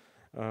War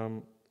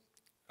I.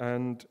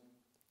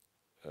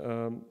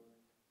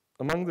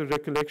 Among the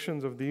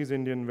recollections of these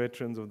Indian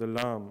veterans of the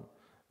Lam,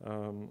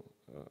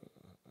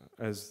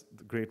 as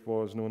the Great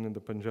War is known in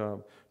the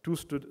Punjab, 2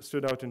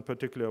 stood out in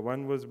particular.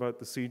 One was about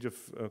the siege of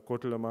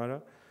Kotal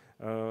Amara,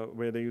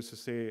 where they used to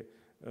say,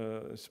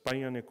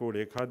 "Spaiyan ne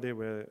kode khade,"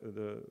 where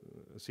the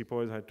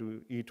sepoys had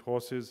to eat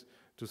horses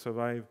to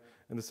survive.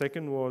 And the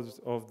second was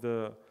of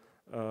the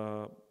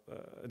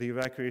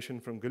evacuation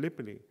from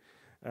Gallipoli.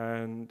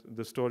 And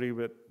the story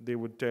that they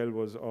would tell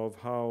was of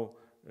how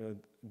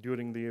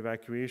during the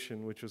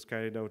evacuation, which was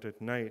carried out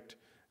at night,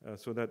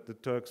 so that the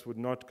Turks would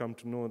not come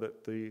to know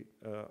that the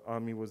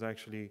army was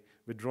actually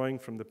withdrawing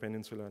from the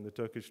peninsula and the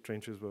Turkish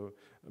trenches were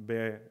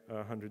bare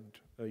 100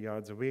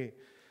 yards away.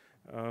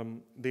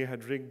 They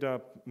had rigged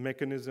up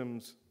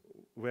mechanisms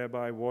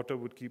whereby water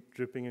would keep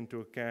dripping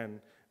into a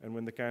can, and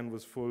when the can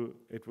was full,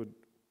 it would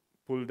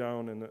pull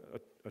down and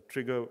a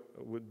trigger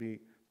would be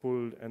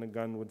pulled and a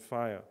gun would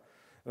fire.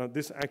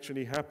 This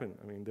actually happened.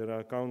 I mean, there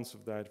are accounts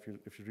of that.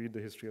 If you read the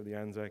history of the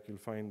Anzac, you'll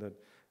find that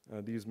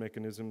these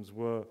mechanisms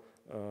were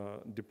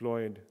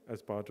deployed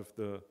as part of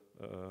the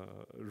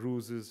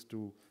ruses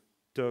to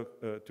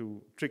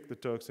trick the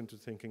Turks into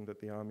thinking that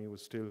the army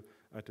was still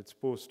at its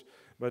post.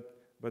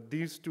 But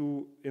these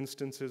two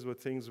instances were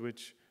things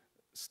which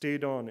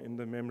stayed on in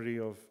the memory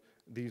of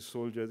these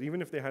soldiers.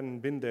 Even if they hadn't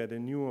been there, they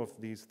knew of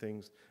these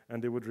things,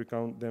 and they would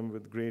recount them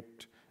with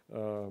great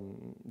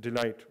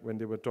delight when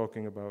they were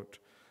talking about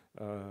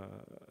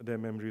their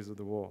memories of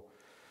the war.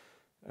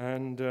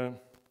 And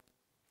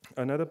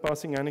another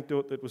passing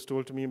anecdote that was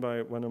told to me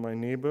by one of my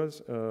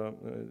neighbors,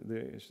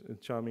 the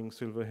charming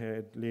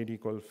silver-haired lady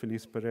called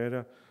Felice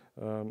Pereira.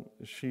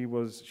 She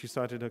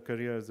started her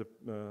career as a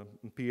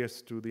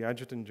PS to the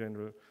Adjutant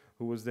General,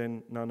 who was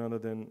then none other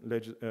than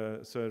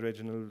Sir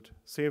Reginald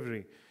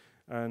Savory.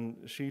 And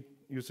she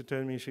used to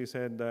tell me, she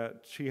said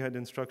that she had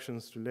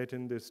instructions to let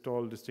in this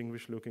tall,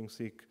 distinguished-looking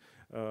Sikh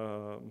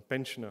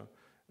pensioner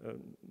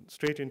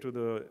straight into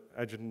the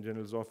Adjutant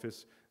General's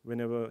office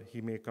whenever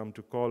he may come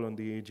to call on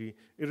the AG,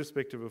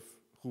 irrespective of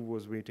who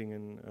was waiting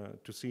in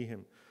to see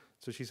him.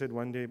 So she said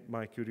one day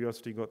my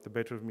curiosity got the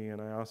better of me,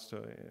 and I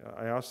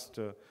asked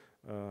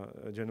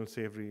General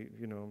Savory,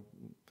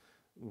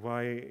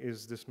 why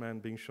is this man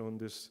being shown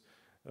this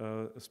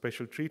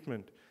special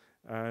treatment?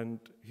 And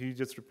he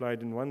just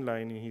replied in one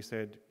line, and he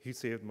said, "He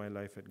saved my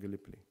life at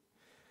Gallipoli."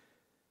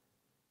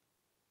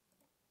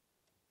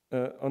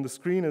 On the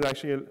screen is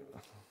actually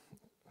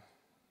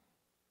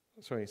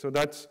so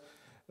that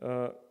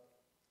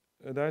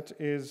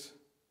is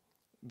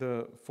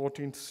the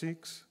 14th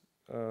Sikhs,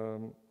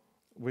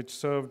 which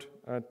served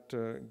at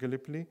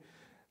Gallipoli.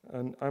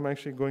 And I'm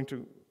actually going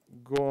to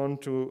go on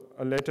to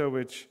a letter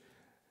which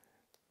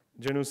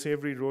General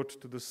Savory wrote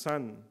to the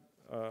son.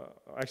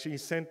 Actually, he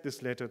sent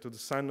this letter to the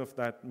son of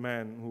that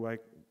man who I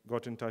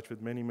got in touch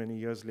with many, many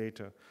years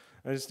later.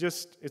 And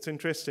it's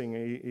interesting.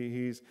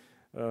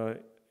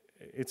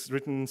 It's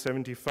written in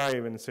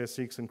 75, and it says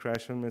Sikhs and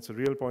crash helmets. A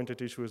real point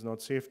at issue is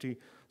not safety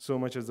so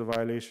much as the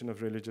violation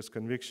of religious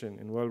conviction.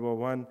 In World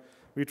War I,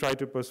 we tried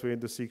to persuade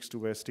the Sikhs to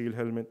wear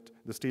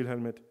the steel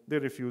helmet. They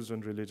refused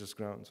on religious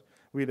grounds.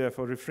 We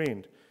therefore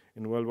refrained.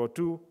 In World War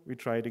II, we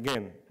tried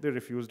again. They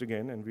refused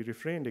again, and we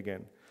refrained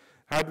again.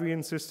 Had we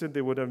insisted,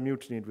 they would have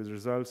mutinied, with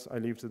results I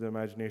leave to the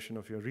imagination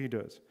of your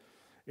readers.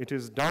 It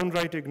is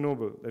downright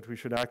ignoble that we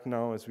should act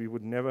now as we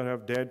would never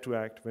have dared to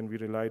act when we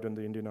relied on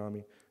the Indian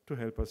Army to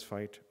help us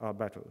fight our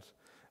battles.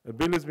 A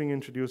bill is being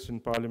introduced in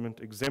Parliament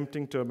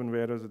exempting turban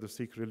wearers of the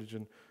Sikh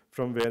religion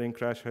from wearing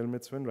crash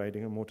helmets when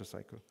riding a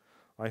motorcycle.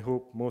 I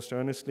hope most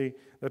earnestly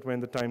that when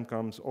the time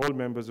comes, all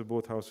members of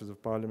both houses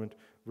of Parliament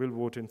will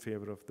vote in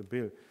favor of the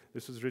bill.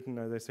 This was written,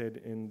 as I said,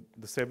 in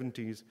the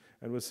 70s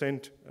and was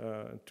sent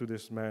to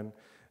this man.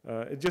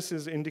 It just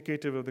is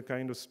indicative of the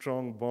kind of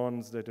strong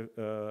bonds that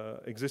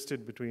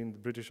existed between the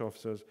British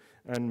officers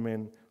and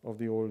men of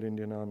the old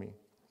Indian Army.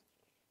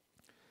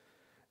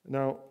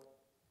 Now,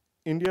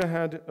 India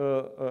had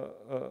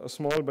a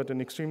small but an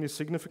extremely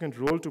significant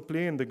role to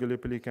play in the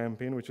Gallipoli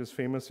campaign, which is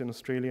famous in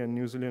Australia and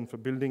New Zealand for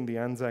building the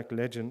Anzac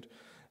legend,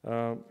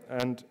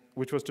 and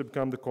which was to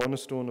become the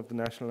cornerstone of the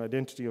national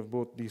identity of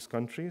both these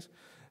countries.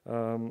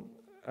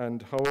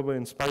 And however,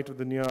 in spite of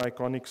the near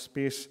iconic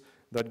space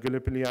that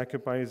Gallipoli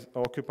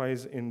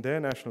occupies in their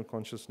national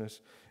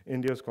consciousness,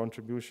 India's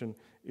contribution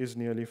is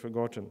nearly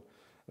forgotten.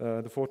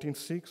 The 14th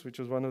Sikhs, which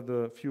was one of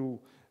the few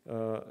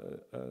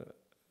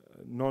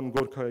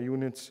non-Gorkha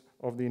units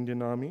of the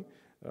Indian Army,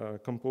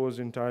 composed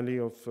entirely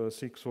of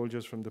Sikh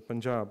soldiers from the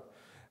Punjab,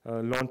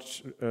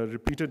 launched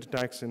repeated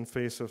attacks in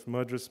face of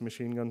murderous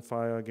machine gun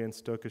fire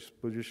against Turkish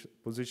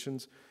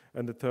positions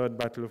and the Third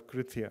Battle of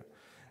Krithia.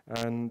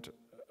 And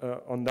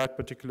on that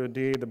particular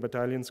day, the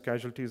battalion's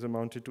casualties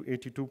amounted to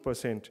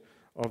 82%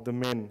 of the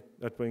men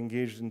that were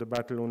engaged in the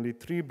battle. Only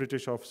 3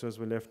 British officers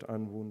were left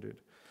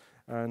unwounded.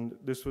 And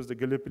this was the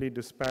Gallipoli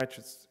Dispatch.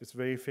 It's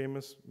very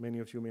famous. Many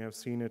of you may have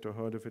seen it or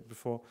heard of it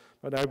before,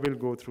 but I will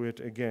go through it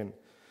again.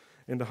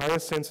 In the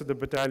highest sense of the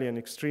battalion,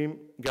 extreme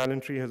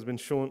gallantry has been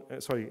shown,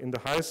 in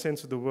the highest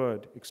sense of the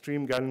word,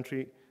 extreme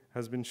gallantry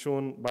has been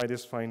shown by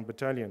this fine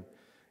battalion.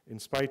 In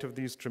spite of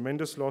these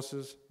tremendous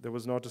losses, there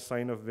was not a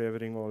sign of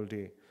wavering all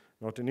day.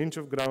 Not an inch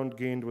of ground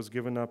gained was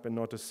given up, and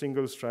not a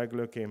single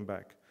straggler came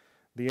back.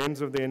 The ends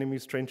of the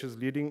enemy's trenches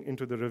leading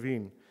into the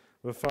ravine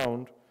were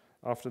found,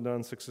 after the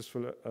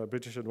unsuccessful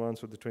British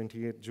advance of the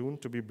 28th June,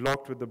 to be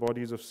blocked with the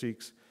bodies of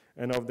Sikhs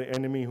and of the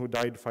enemy who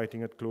died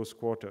fighting at close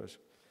quarters.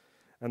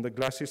 And the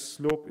glacis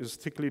slope is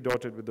thickly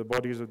dotted with the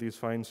bodies of these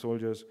fine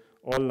soldiers,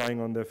 all lying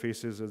on their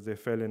faces as they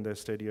fell in their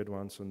steady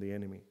advance on the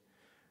enemy.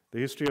 The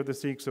history of the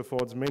Sikhs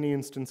affords many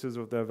instances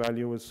of their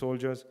value as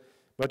soldiers,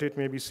 But it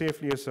may be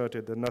safely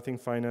asserted that nothing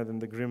finer than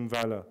the grim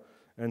valor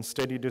and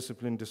steady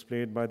discipline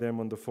displayed by them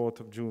on the 4th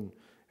of June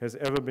has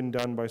ever been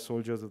done by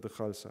soldiers of the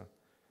Khalsa.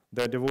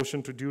 Their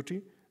devotion to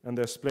duty and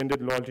their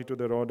splendid loyalty to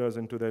their orders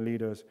and to their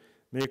leaders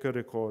make a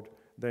record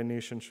their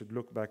nation should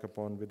look back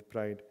upon with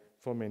pride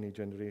for many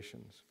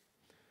generations.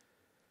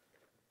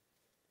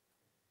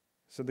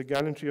 So the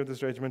gallantry of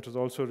this regiment was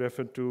also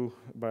referred to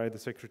by the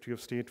Secretary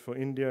of State for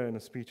India in a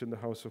speech in the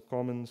House of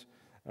Commons,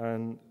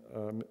 and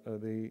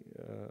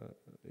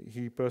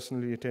he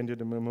personally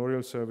attended a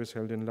memorial service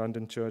held in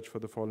London Church for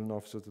the fallen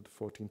officers of the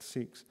 14th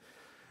Sikhs.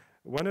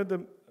 One of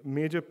the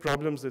major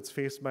problems that's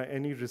faced by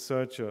any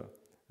researcher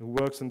who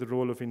works in the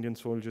role of Indian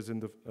soldiers in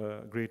the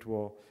Great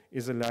War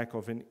is a lack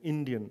of an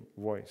Indian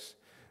voice.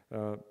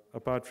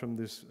 Apart from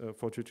this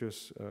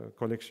fortuitous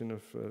collection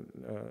of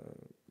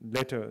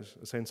letters,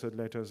 censored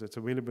letters, that's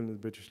available in the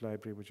British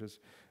Library, which has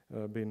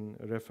been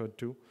referred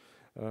to,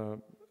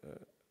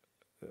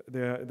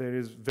 there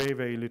is very,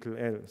 very little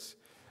else.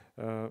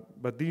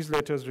 But these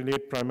letters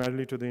relate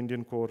primarily to the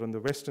Indian Corps on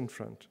the Western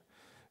Front.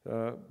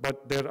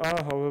 But there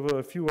are, however,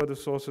 a few other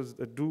sources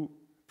that do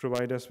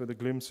provide us with a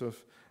glimpse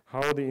of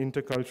how the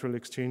intercultural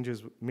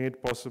exchanges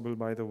made possible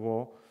by the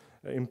war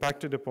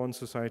impacted upon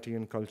society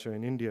and culture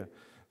in India.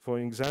 For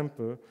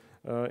example,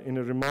 in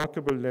a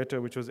remarkable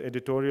letter which was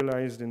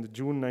editorialized in the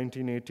June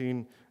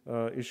 1918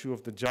 issue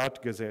of the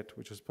Jat Gazette,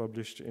 which was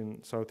published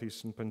in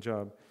southeastern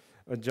Punjab,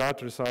 a Jat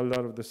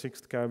Risaldar of the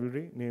 6th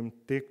Cavalry named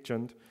Tek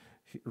Chand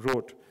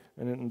wrote,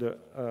 and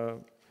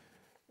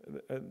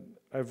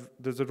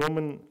there's a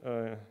Roman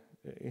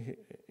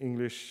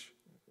English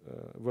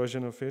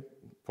version of it,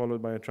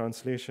 followed by a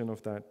translation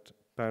of that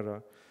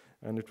para,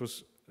 and it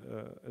was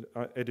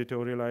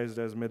editorialized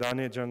as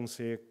Maidane Jang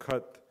Se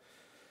Khat.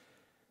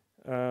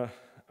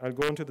 I'll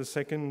go on to the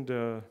second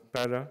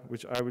para,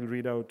 which I will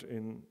read out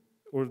in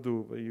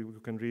Urdu, but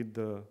you can read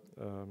the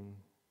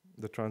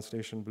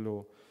translation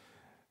below.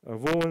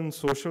 वो उन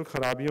social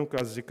खराबियों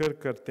का जिक्र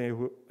करते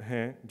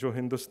हैं जो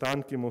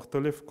हिंदुस्तान की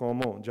मुख्तलिफ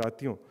कौमों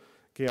जातियों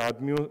के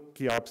आदमियों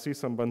की आपसी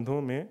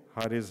संबंधों में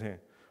हारिज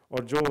हैं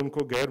और जो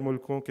उनको गैर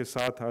मुल्कों के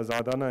साथ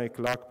आज़ादाना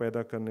इखलाक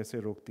पैदा करने से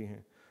रोकती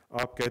हैं.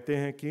 आप कहते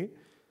हैं कि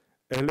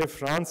अहले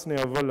फ्रांस ने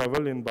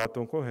अव्वल इन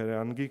बातों को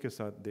हैरानगी के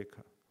साथ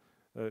देखा.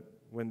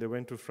 When they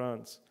went to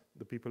France,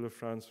 the people of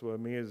France were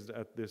amazed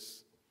at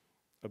this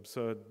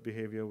absurd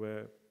behavior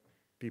where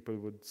people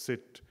would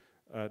sit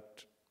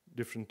at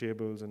different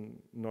tables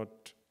and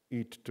not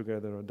eat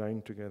together or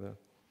dine together.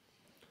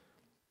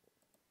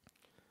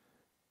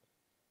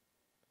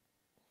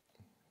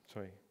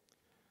 Sorry.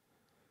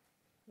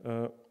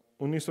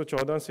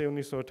 1914 से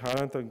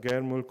 1918 तक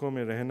गैर मुल्कों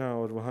में रहना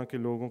और वहाँ के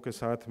लोगों के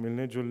साथ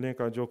मिलने जुलने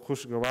का जो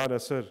खुशगवार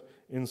असर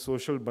इन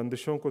सोशल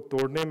बंदिशों को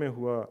तोड़ने में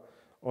हुआ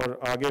और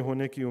आगे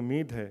होने की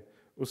उम्मीद है,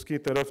 उसकी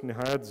तरफ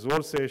निहायत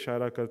ज़ोर से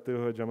इशारा करते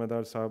हुए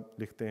जमादार साहब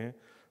लिखते हैं,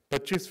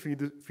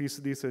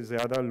 25% से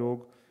ज़्यादा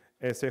लोग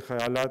ऐसे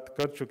ख्यालात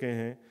कर चुके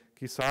हैं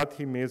कि साथ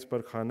ही मेज़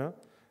पर खाना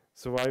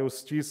सिवाय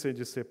उस चीज़ से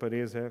जिससे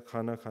परहेज़ है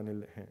खाना खाने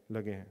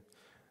लगे हैं.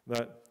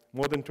 That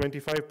more than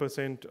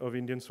 25% of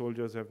Indian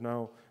soldiers have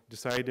now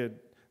decided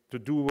to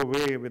do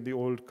away with the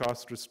old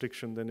caste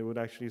restriction, then they would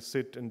actually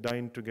sit and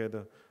dine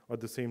together at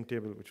the same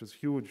table, which was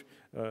huge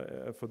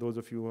for those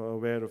of you who are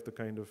aware of the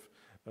kind of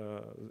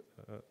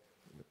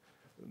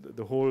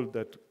the hold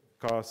that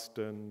caste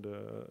and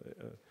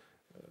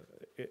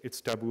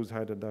its taboos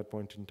had at that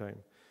point in time.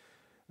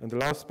 And the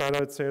last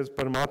para it says,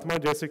 परमात्मा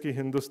जैसे कि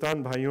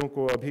हिंदुस्तान भाइयों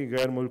को अभी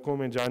गैर मुल्कों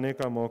में जाने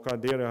का मौका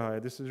दे रहा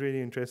है. This is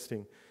really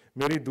interesting.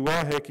 मेरी दुआ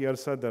है कि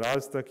अरसा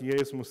दराज तक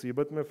ये इस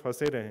मुसीबत में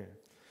फंसे रहें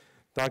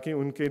ताकि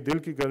उनके दिल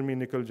की गर्मी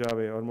निकल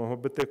जावे और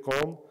मोहब्बत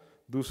कौम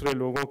दूसरे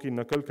लोगों की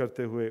नकल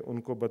करते हुए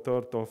उनको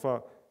बतौर तोहफा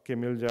के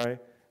मिल जाए,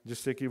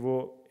 जिससे कि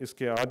वो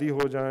इसके आदी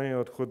हो जाएं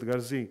और खुद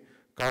गर्जी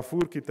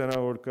काफूर की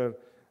तरह उड़कर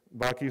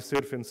बाकी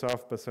सिर्फ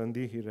इंसाफ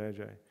पसंदी ही रह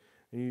जाए.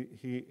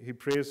 He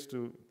prays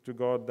to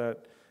God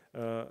that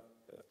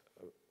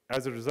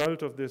as a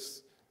result of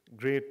this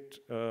great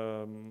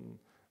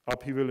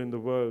upheaval in the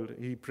world,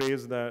 he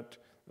prays that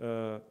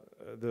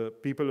the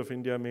people of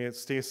India may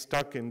stay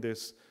stuck in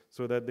this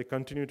so that they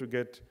continue to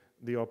get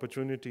the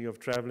opportunity of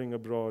traveling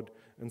abroad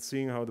and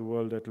seeing how the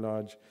world at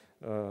large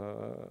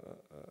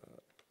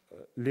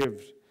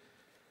lived.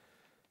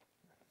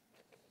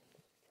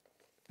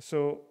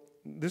 So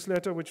this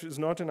letter, which is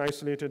not an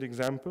isolated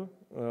example,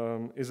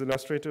 is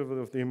illustrative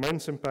of the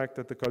immense impact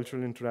that the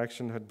cultural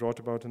interaction had brought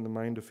about in the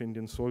mind of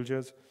Indian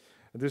soldiers.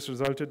 This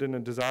resulted in a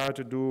desire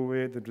to do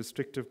away with the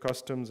restrictive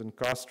customs and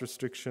caste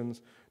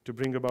restrictions, to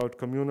bring about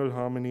communal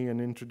harmony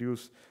and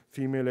introduce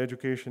female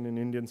education in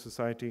Indian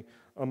society,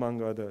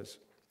 among others.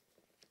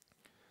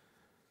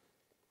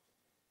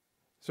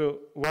 So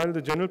while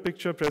the general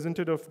picture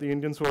presented of the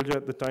Indian soldier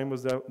at the time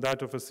was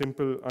that of a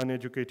simple,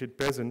 uneducated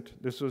peasant,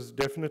 this was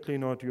definitely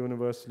not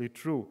universally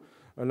true.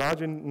 A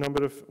large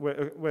number of,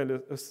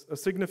 a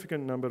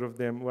significant number of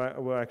them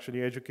were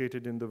actually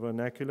educated in the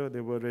vernacular.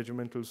 There were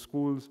regimental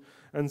schools,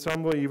 and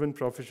some were even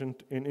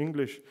proficient in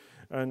English.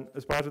 And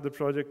as part of the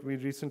project, we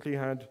recently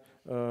had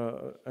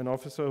an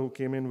officer who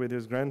came in with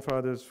his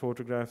grandfather's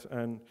photographs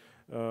and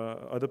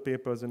other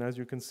papers. And as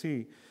you can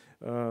see,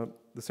 the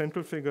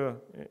central figure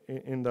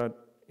in that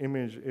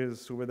image is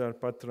Subedar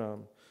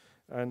Patram.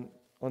 And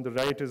on the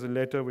right is a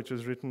letter which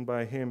was written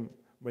by him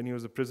when he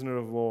was a prisoner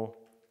of war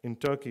in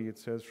Turkey. It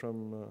says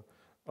from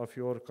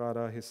Afyor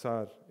Kara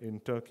Hisar in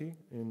Turkey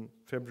in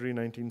February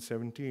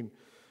 1917.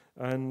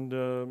 And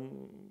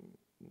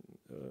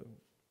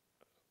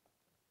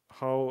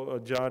how a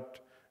Jat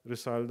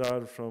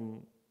Risaldar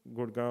from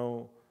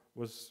Gurgaon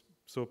was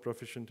so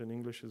proficient in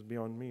English is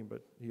beyond me,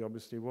 but he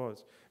obviously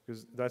was,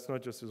 because that's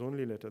not just his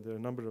only letter, there are a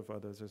number of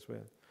others as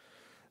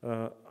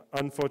well.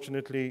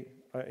 Unfortunately,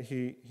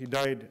 he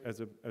died as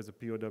a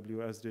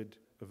POW, as did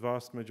a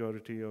vast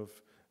majority of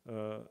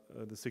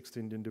the 6th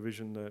Indian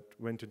Division that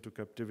went into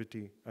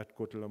captivity at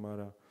Kotal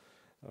Amara.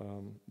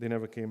 They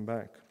never came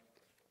back.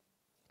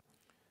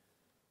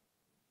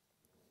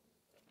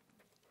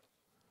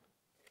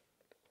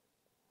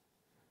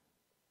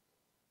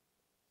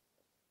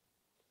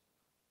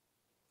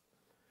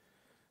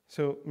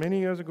 So many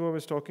years ago, I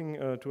was talking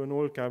to an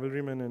old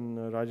cavalryman in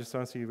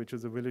Rajasasi, which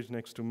is a village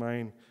next to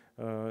mine.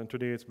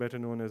 Today, it's better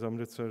known as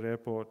Amritsar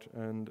Airport.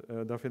 And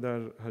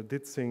Dafidar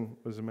Hardit Singh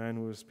was the man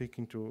who was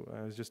speaking to.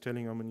 I was just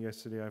telling Aman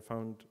yesterday, I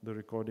found the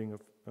recording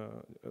of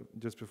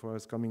just before I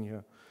was coming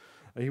here.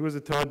 He was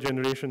the 3rd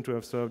generation to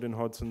have served in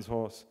Hodson's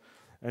Horse.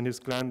 And his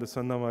clan, the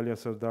Sannawalia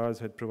Sardars,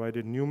 had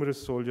provided numerous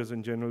soldiers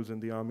and generals in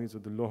the armies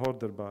of the Lahore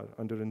Darbar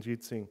under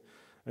Ranjit Singh.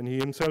 And he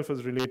himself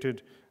was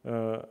related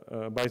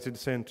by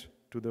descent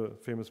to the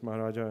famous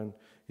Maharaja, and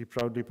he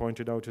proudly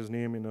pointed out his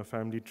name in a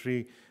family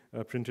tree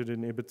printed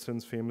in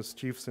Ibbetson's famous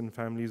Chiefs and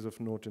Families of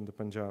Note in the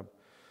Punjab.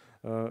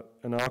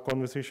 And our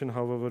conversation,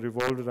 however,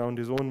 revolved around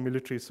his own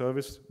military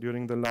service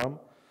during the Lam,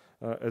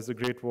 as the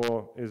Great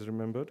War is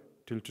remembered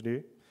till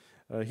today.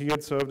 He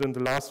had served in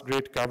the last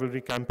great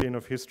cavalry campaign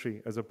of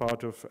history as a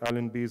part of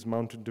Allenby's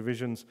mounted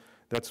divisions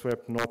that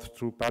swept north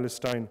through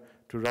Palestine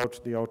to rout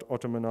the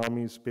Ottoman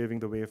armies,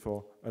 paving the way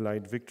for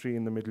Allied victory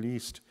in the Middle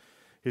East.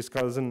 His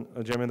cousin,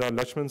 Jamidar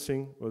Lakshman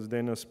Singh, was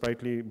then a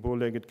sprightly,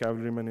 bow-legged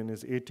cavalryman in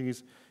his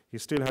 80s. He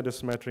still had a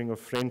smattering of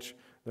French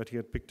that he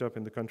had picked up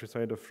in the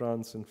countryside of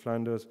France and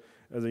Flanders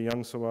as a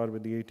young sawar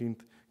with the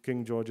 18th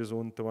King George's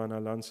own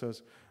Tawana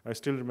Lancers. I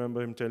still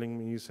remember him telling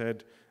me, he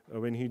said,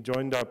 when he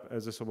joined up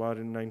as a sawar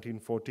in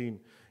 1914,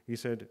 he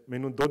said,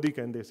 "Menu Dodi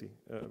kende si,"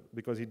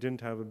 because he didn't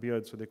have a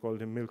beard, so they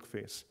called him Milk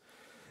Face.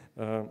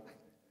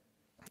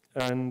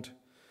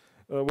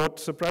 What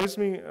surprised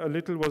me a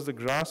little was the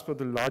grasp of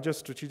the larger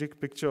strategic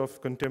picture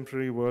of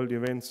contemporary world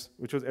events,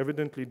 which was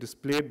evidently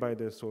displayed by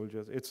their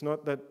soldiers. It's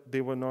not that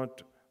they were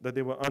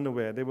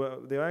unaware. They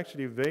were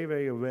actually very,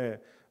 very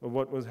aware of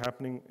what was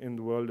happening in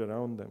the world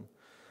around them.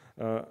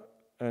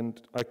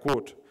 And I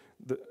quote,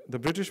 the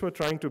British were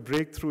trying to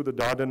break through the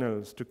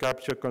Dardanelles to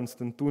capture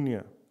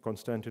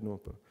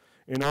Constantinople,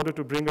 in order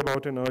to bring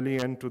about an early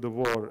end to the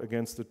war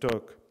against the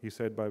Turk, he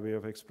said by way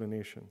of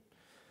explanation.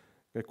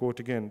 I quote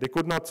again, they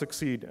could not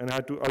succeed and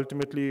had to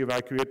ultimately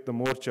evacuate the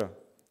Morcha,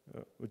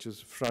 which is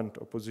front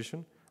or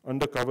position,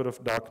 under cover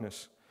of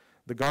darkness.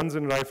 The guns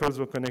and rifles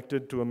were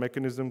connected to a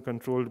mechanism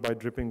controlled by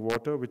dripping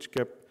water, which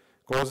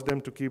caused them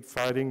to keep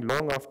firing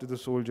long after the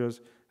soldiers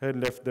had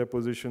left their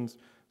positions,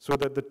 so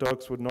that the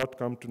Turks would not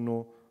come to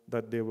know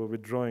that they were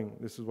withdrawing.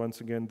 This is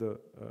once again the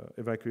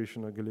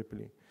evacuation of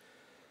Gallipoli.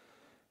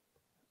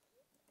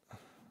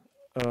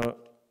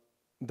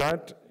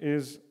 That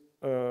is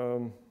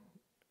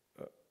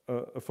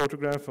a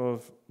photograph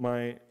of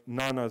my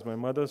Nana's, my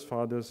mother's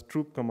father's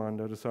troop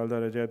commander,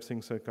 Risaldar Ajaib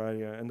Singh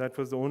Sarkaria, and that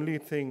was the only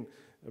thing,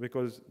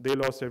 because they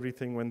lost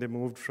everything when they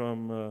moved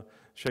from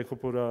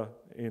Sheikhupura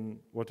in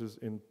what is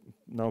in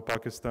now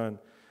Pakistan.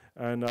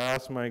 And I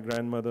asked my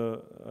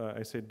grandmother,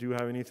 I said, "Do you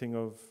have anything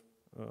of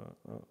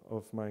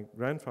my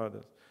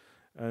grandfather's?"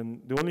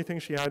 And the only thing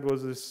she had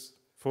was this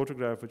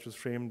photograph, which was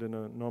framed in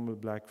a normal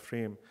black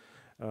frame.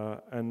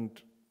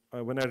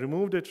 When I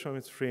removed it from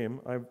its frame,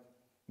 I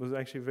was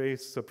actually very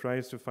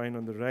surprised to find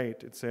on the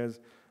right, it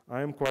says,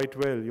 "I am quite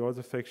well, yours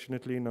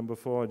affectionately, number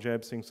 4,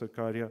 Ajaib Singh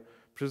Sarkaria,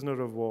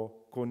 prisoner of war,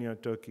 Konya,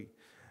 Turkey."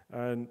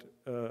 And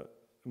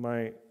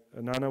my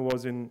Nana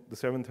was in the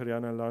 7th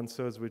Haryana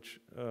Lancers, which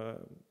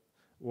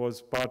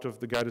was part of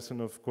the garrison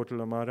of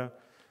Kotal Amara.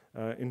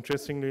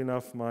 Interestingly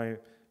enough, my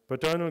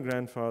paternal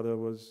grandfather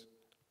was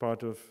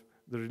part of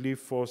the relief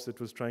force that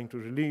was trying to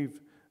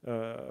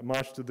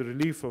march to the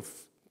relief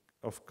of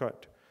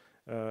Kut.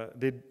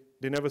 They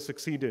never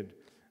succeeded.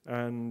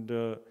 And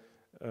the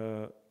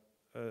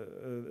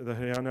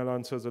Haryana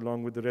Lancers,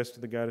 along with the rest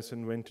of the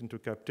garrison, went into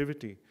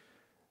captivity.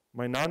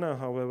 My Nana,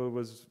 however,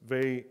 was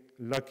very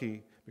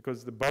lucky,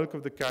 because the bulk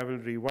of the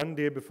cavalry, one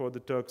day before the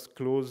Turks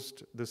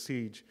closed the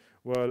siege,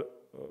 were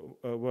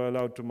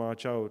allowed to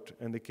march out,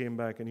 and they came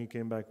back, and he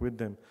came back with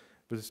them.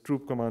 But his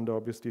troop commander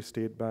obviously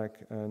stayed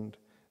back and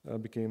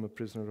became a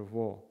prisoner of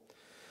war.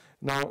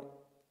 Now,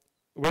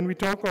 when we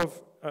talk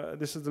of,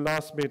 this is the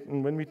last bit,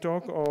 and when we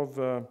talk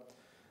of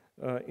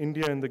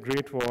India and the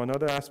Great War,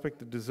 another aspect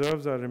that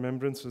deserves our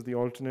remembrance is the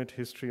alternate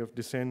history of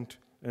dissent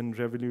and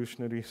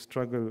revolutionary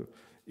struggle,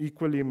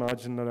 equally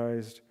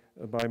marginalized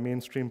by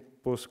mainstream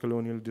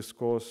post-colonial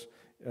discourse,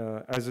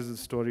 as is the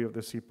story of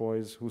the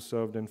sepoys who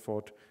served and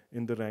fought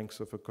in the ranks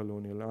of a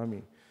colonial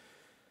army.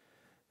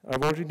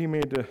 I've already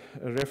made a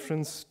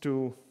reference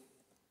to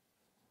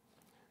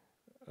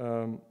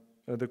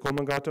the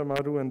Komagata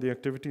Maru and the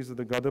activities of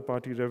the Gada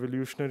Party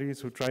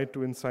revolutionaries who tried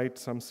to incite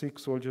some Sikh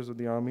soldiers of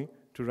the army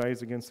to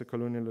rise against the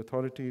colonial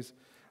authorities.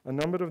 A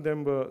number of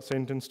them were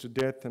sentenced to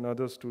death and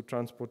others to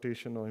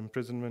transportation or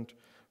imprisonment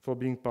for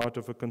being part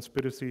of a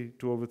conspiracy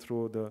to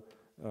overthrow the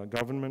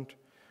government.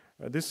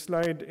 This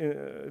slide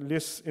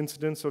lists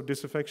incidents of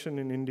disaffection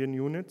in Indian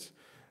units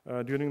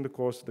during the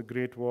course of the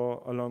Great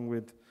War, along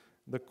with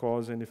the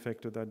cause and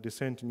effect of that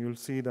dissent. And you'll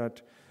see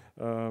that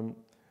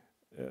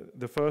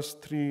the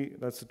first three,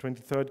 that's the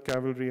 23rd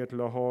Cavalry at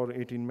Lahore,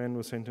 18 men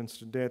were sentenced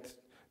to death,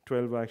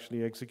 12 were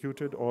actually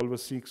executed. All were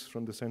Sikhs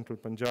from the central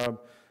Punjab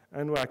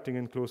and were acting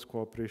in close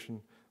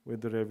cooperation with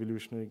the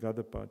revolutionary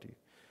Gada Party.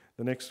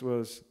 The next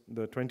was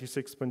the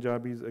 26th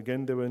Punjabis.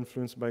 Again, they were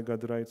influenced by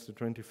Gadarites. The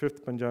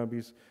 25th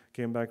Punjabis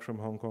came back from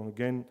Hong Kong,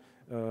 again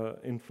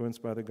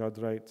influenced by the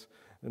Gadarites.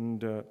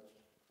 And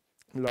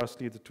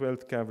lastly, the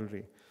 12th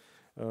Cavalry.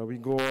 We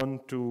go on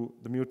to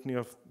the mutiny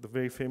of the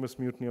very famous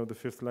mutiny of the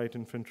 5th Light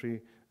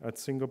Infantry at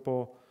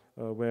Singapore,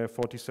 where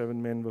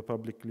 47 men were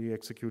publicly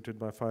executed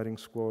by firing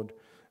squad.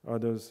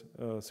 Others,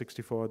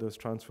 64 others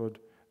transferred,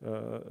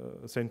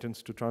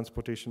 sentenced to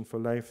transportation for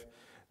life.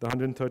 The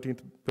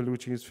 113th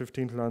Baluchis,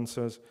 15th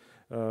Lancers,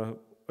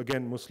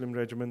 again Muslim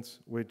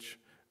regiments which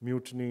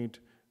mutinied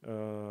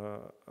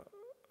or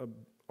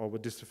were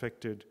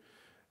disaffected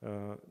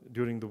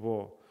during the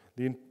war.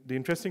 The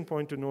interesting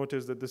point to note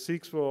is that the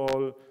Sikhs were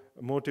all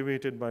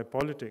motivated by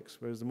politics,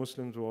 whereas the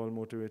Muslims were all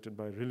motivated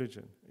by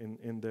religion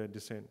in their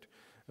dissent.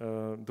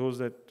 Those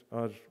that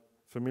are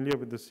familiar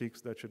with the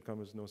Sikhs, that should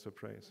come as no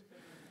surprise.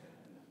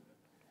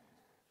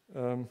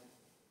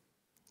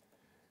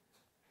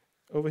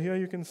 Over here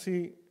you can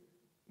see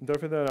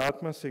Darfidar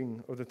Atma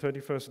Singh of the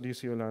 31st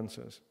DCO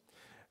Lancers.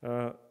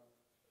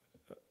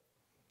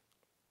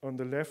 On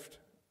the left,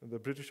 the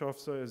British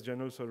officer is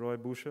General Sir Roy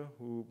Boucher,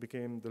 who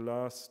became the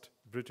last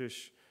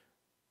British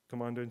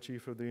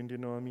Commander-in-Chief of the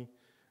Indian Army.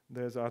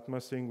 There's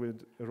Atma Singh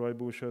with Roy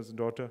Boucher's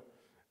daughter,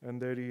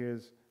 and there he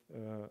is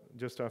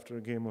just after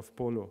a game of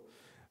polo.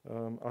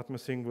 Atma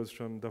Singh was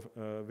from the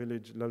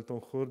village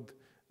Lalton Khurd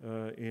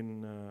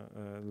in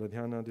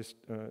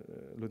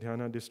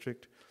Ludhiana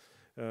district.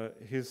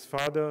 His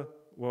father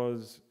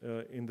was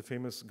in the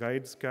famous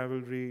Guides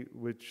Cavalry,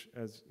 which,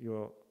 as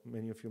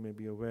many of you may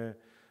be aware,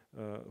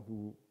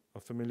 who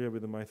are familiar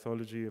with the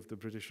mythology of the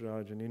British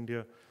Raj in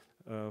India,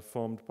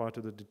 formed part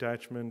of the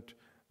detachment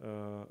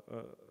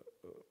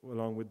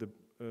along with the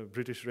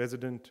British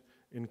resident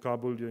in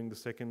Kabul during the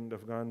Second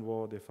Afghan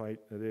War.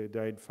 They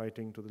died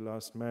fighting to the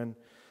last man.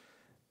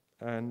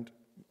 And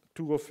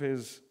two of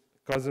his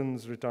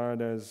cousins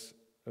retired as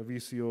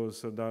VCOs,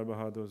 Sardar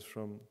Bahadurs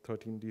from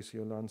 13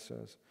 DCO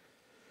Lancers.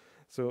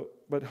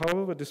 But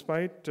however,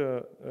 despite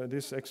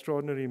this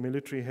extraordinary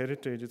military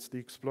heritage, it's the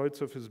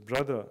exploits of his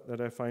brother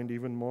that I find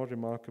even more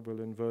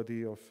remarkable and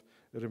worthy of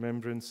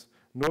remembrance,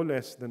 no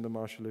less than the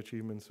martial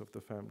achievements of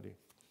the family.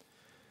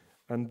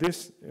 And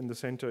this, in the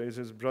center, is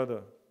his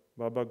brother,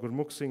 Baba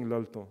Gurmukh Singh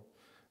Lalton,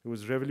 who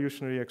was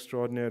revolutionary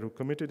extraordinaire, who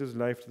committed his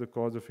life to the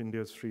cause of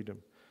India's freedom,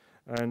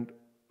 and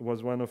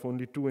was one of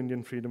only 2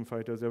 Indian freedom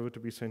fighters ever to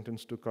be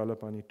sentenced to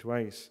Kalapani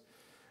twice.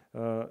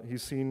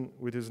 He's seen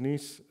with his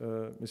niece,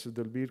 Mrs.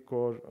 Dalbir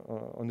Kaur,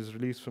 on his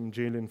release from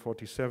jail in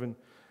 1947.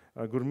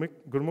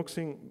 Gurmukh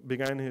Singh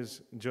began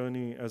his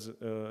journey as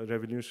a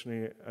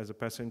revolutionary as a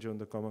passenger on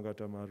the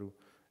Komagata Maru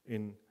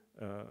in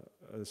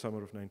the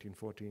summer of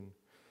 1914.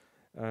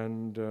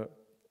 And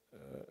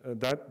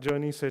that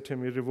journey set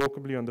him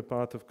irrevocably on the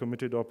path of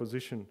committed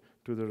opposition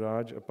to the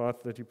Raj, a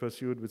path that he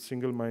pursued with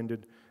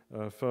single-minded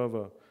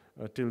fervor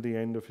till the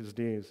end of his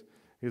days.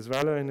 His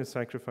valor and his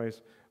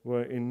sacrifice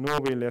were in no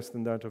way less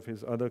than that of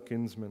his other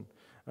kinsmen.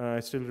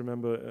 I still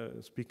remember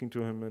speaking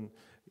to him and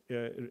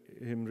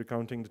him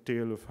recounting the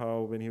tale of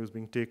how when he was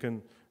being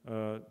taken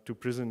to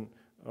prison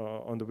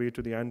on the way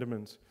to the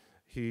Andamans,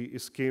 he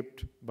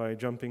escaped by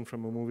jumping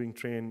from a moving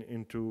train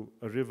into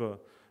a river,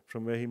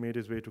 from where he made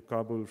his way to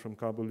Kabul. From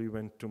Kabul he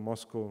went to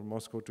Moscow,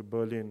 Moscow to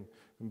Berlin.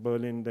 From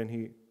Berlin then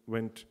he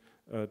went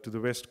to the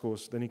West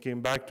Coast. Then he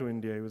came back to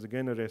India. He was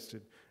again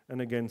arrested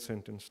and again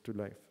sentenced to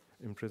life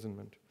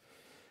imprisonment.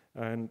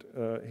 And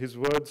his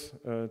words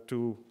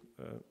to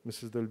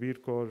Mrs. Dalbir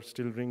Kaur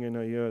still ring in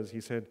our ears.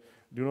 He said,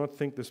 "Do not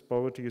think this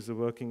poverty is the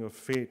working of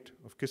fate,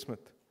 of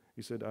Kismet."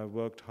 He said, "I've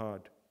worked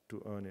hard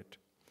to earn it."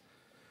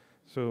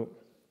 So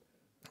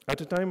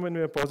at a time when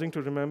we are pausing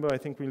to remember, I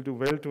think we'll do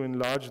well to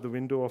enlarge the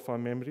window of our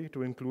memory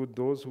to include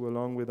those who,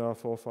 along with our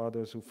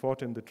forefathers who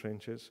fought in the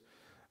trenches,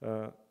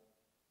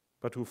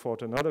 but who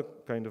fought another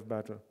kind of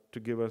battle to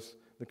give us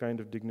the kind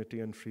of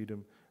dignity and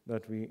freedom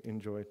that we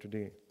enjoy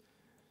today.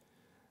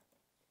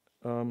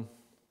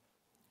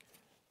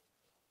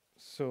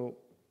 So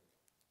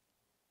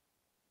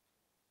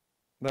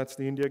that's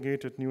the India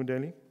Gate at New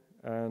Delhi,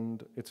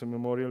 and it's a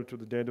memorial to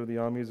the dead of the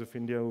armies of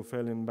India who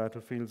fell in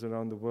battlefields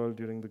around the world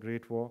during the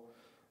Great War.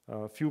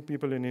 Few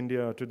people in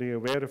India are today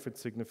aware of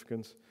its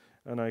significance,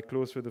 and I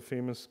close with a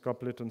famous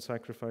couplet on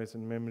sacrifice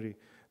and memory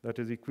that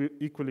is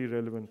equally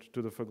relevant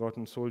to the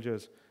forgotten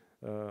soldiers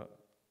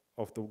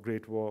of the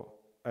Great War,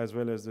 as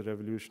well as the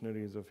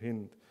revolutionaries of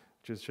Hind,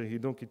 which is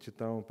शहीदों की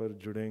चिताओं पर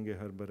जुड़ेंगे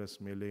हर बरस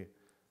मेले,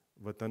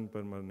 वतन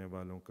पर मरने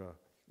वालों का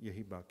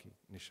यही बाकी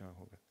निशान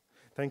होगा.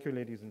 Thank you,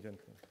 ladies and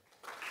gentlemen.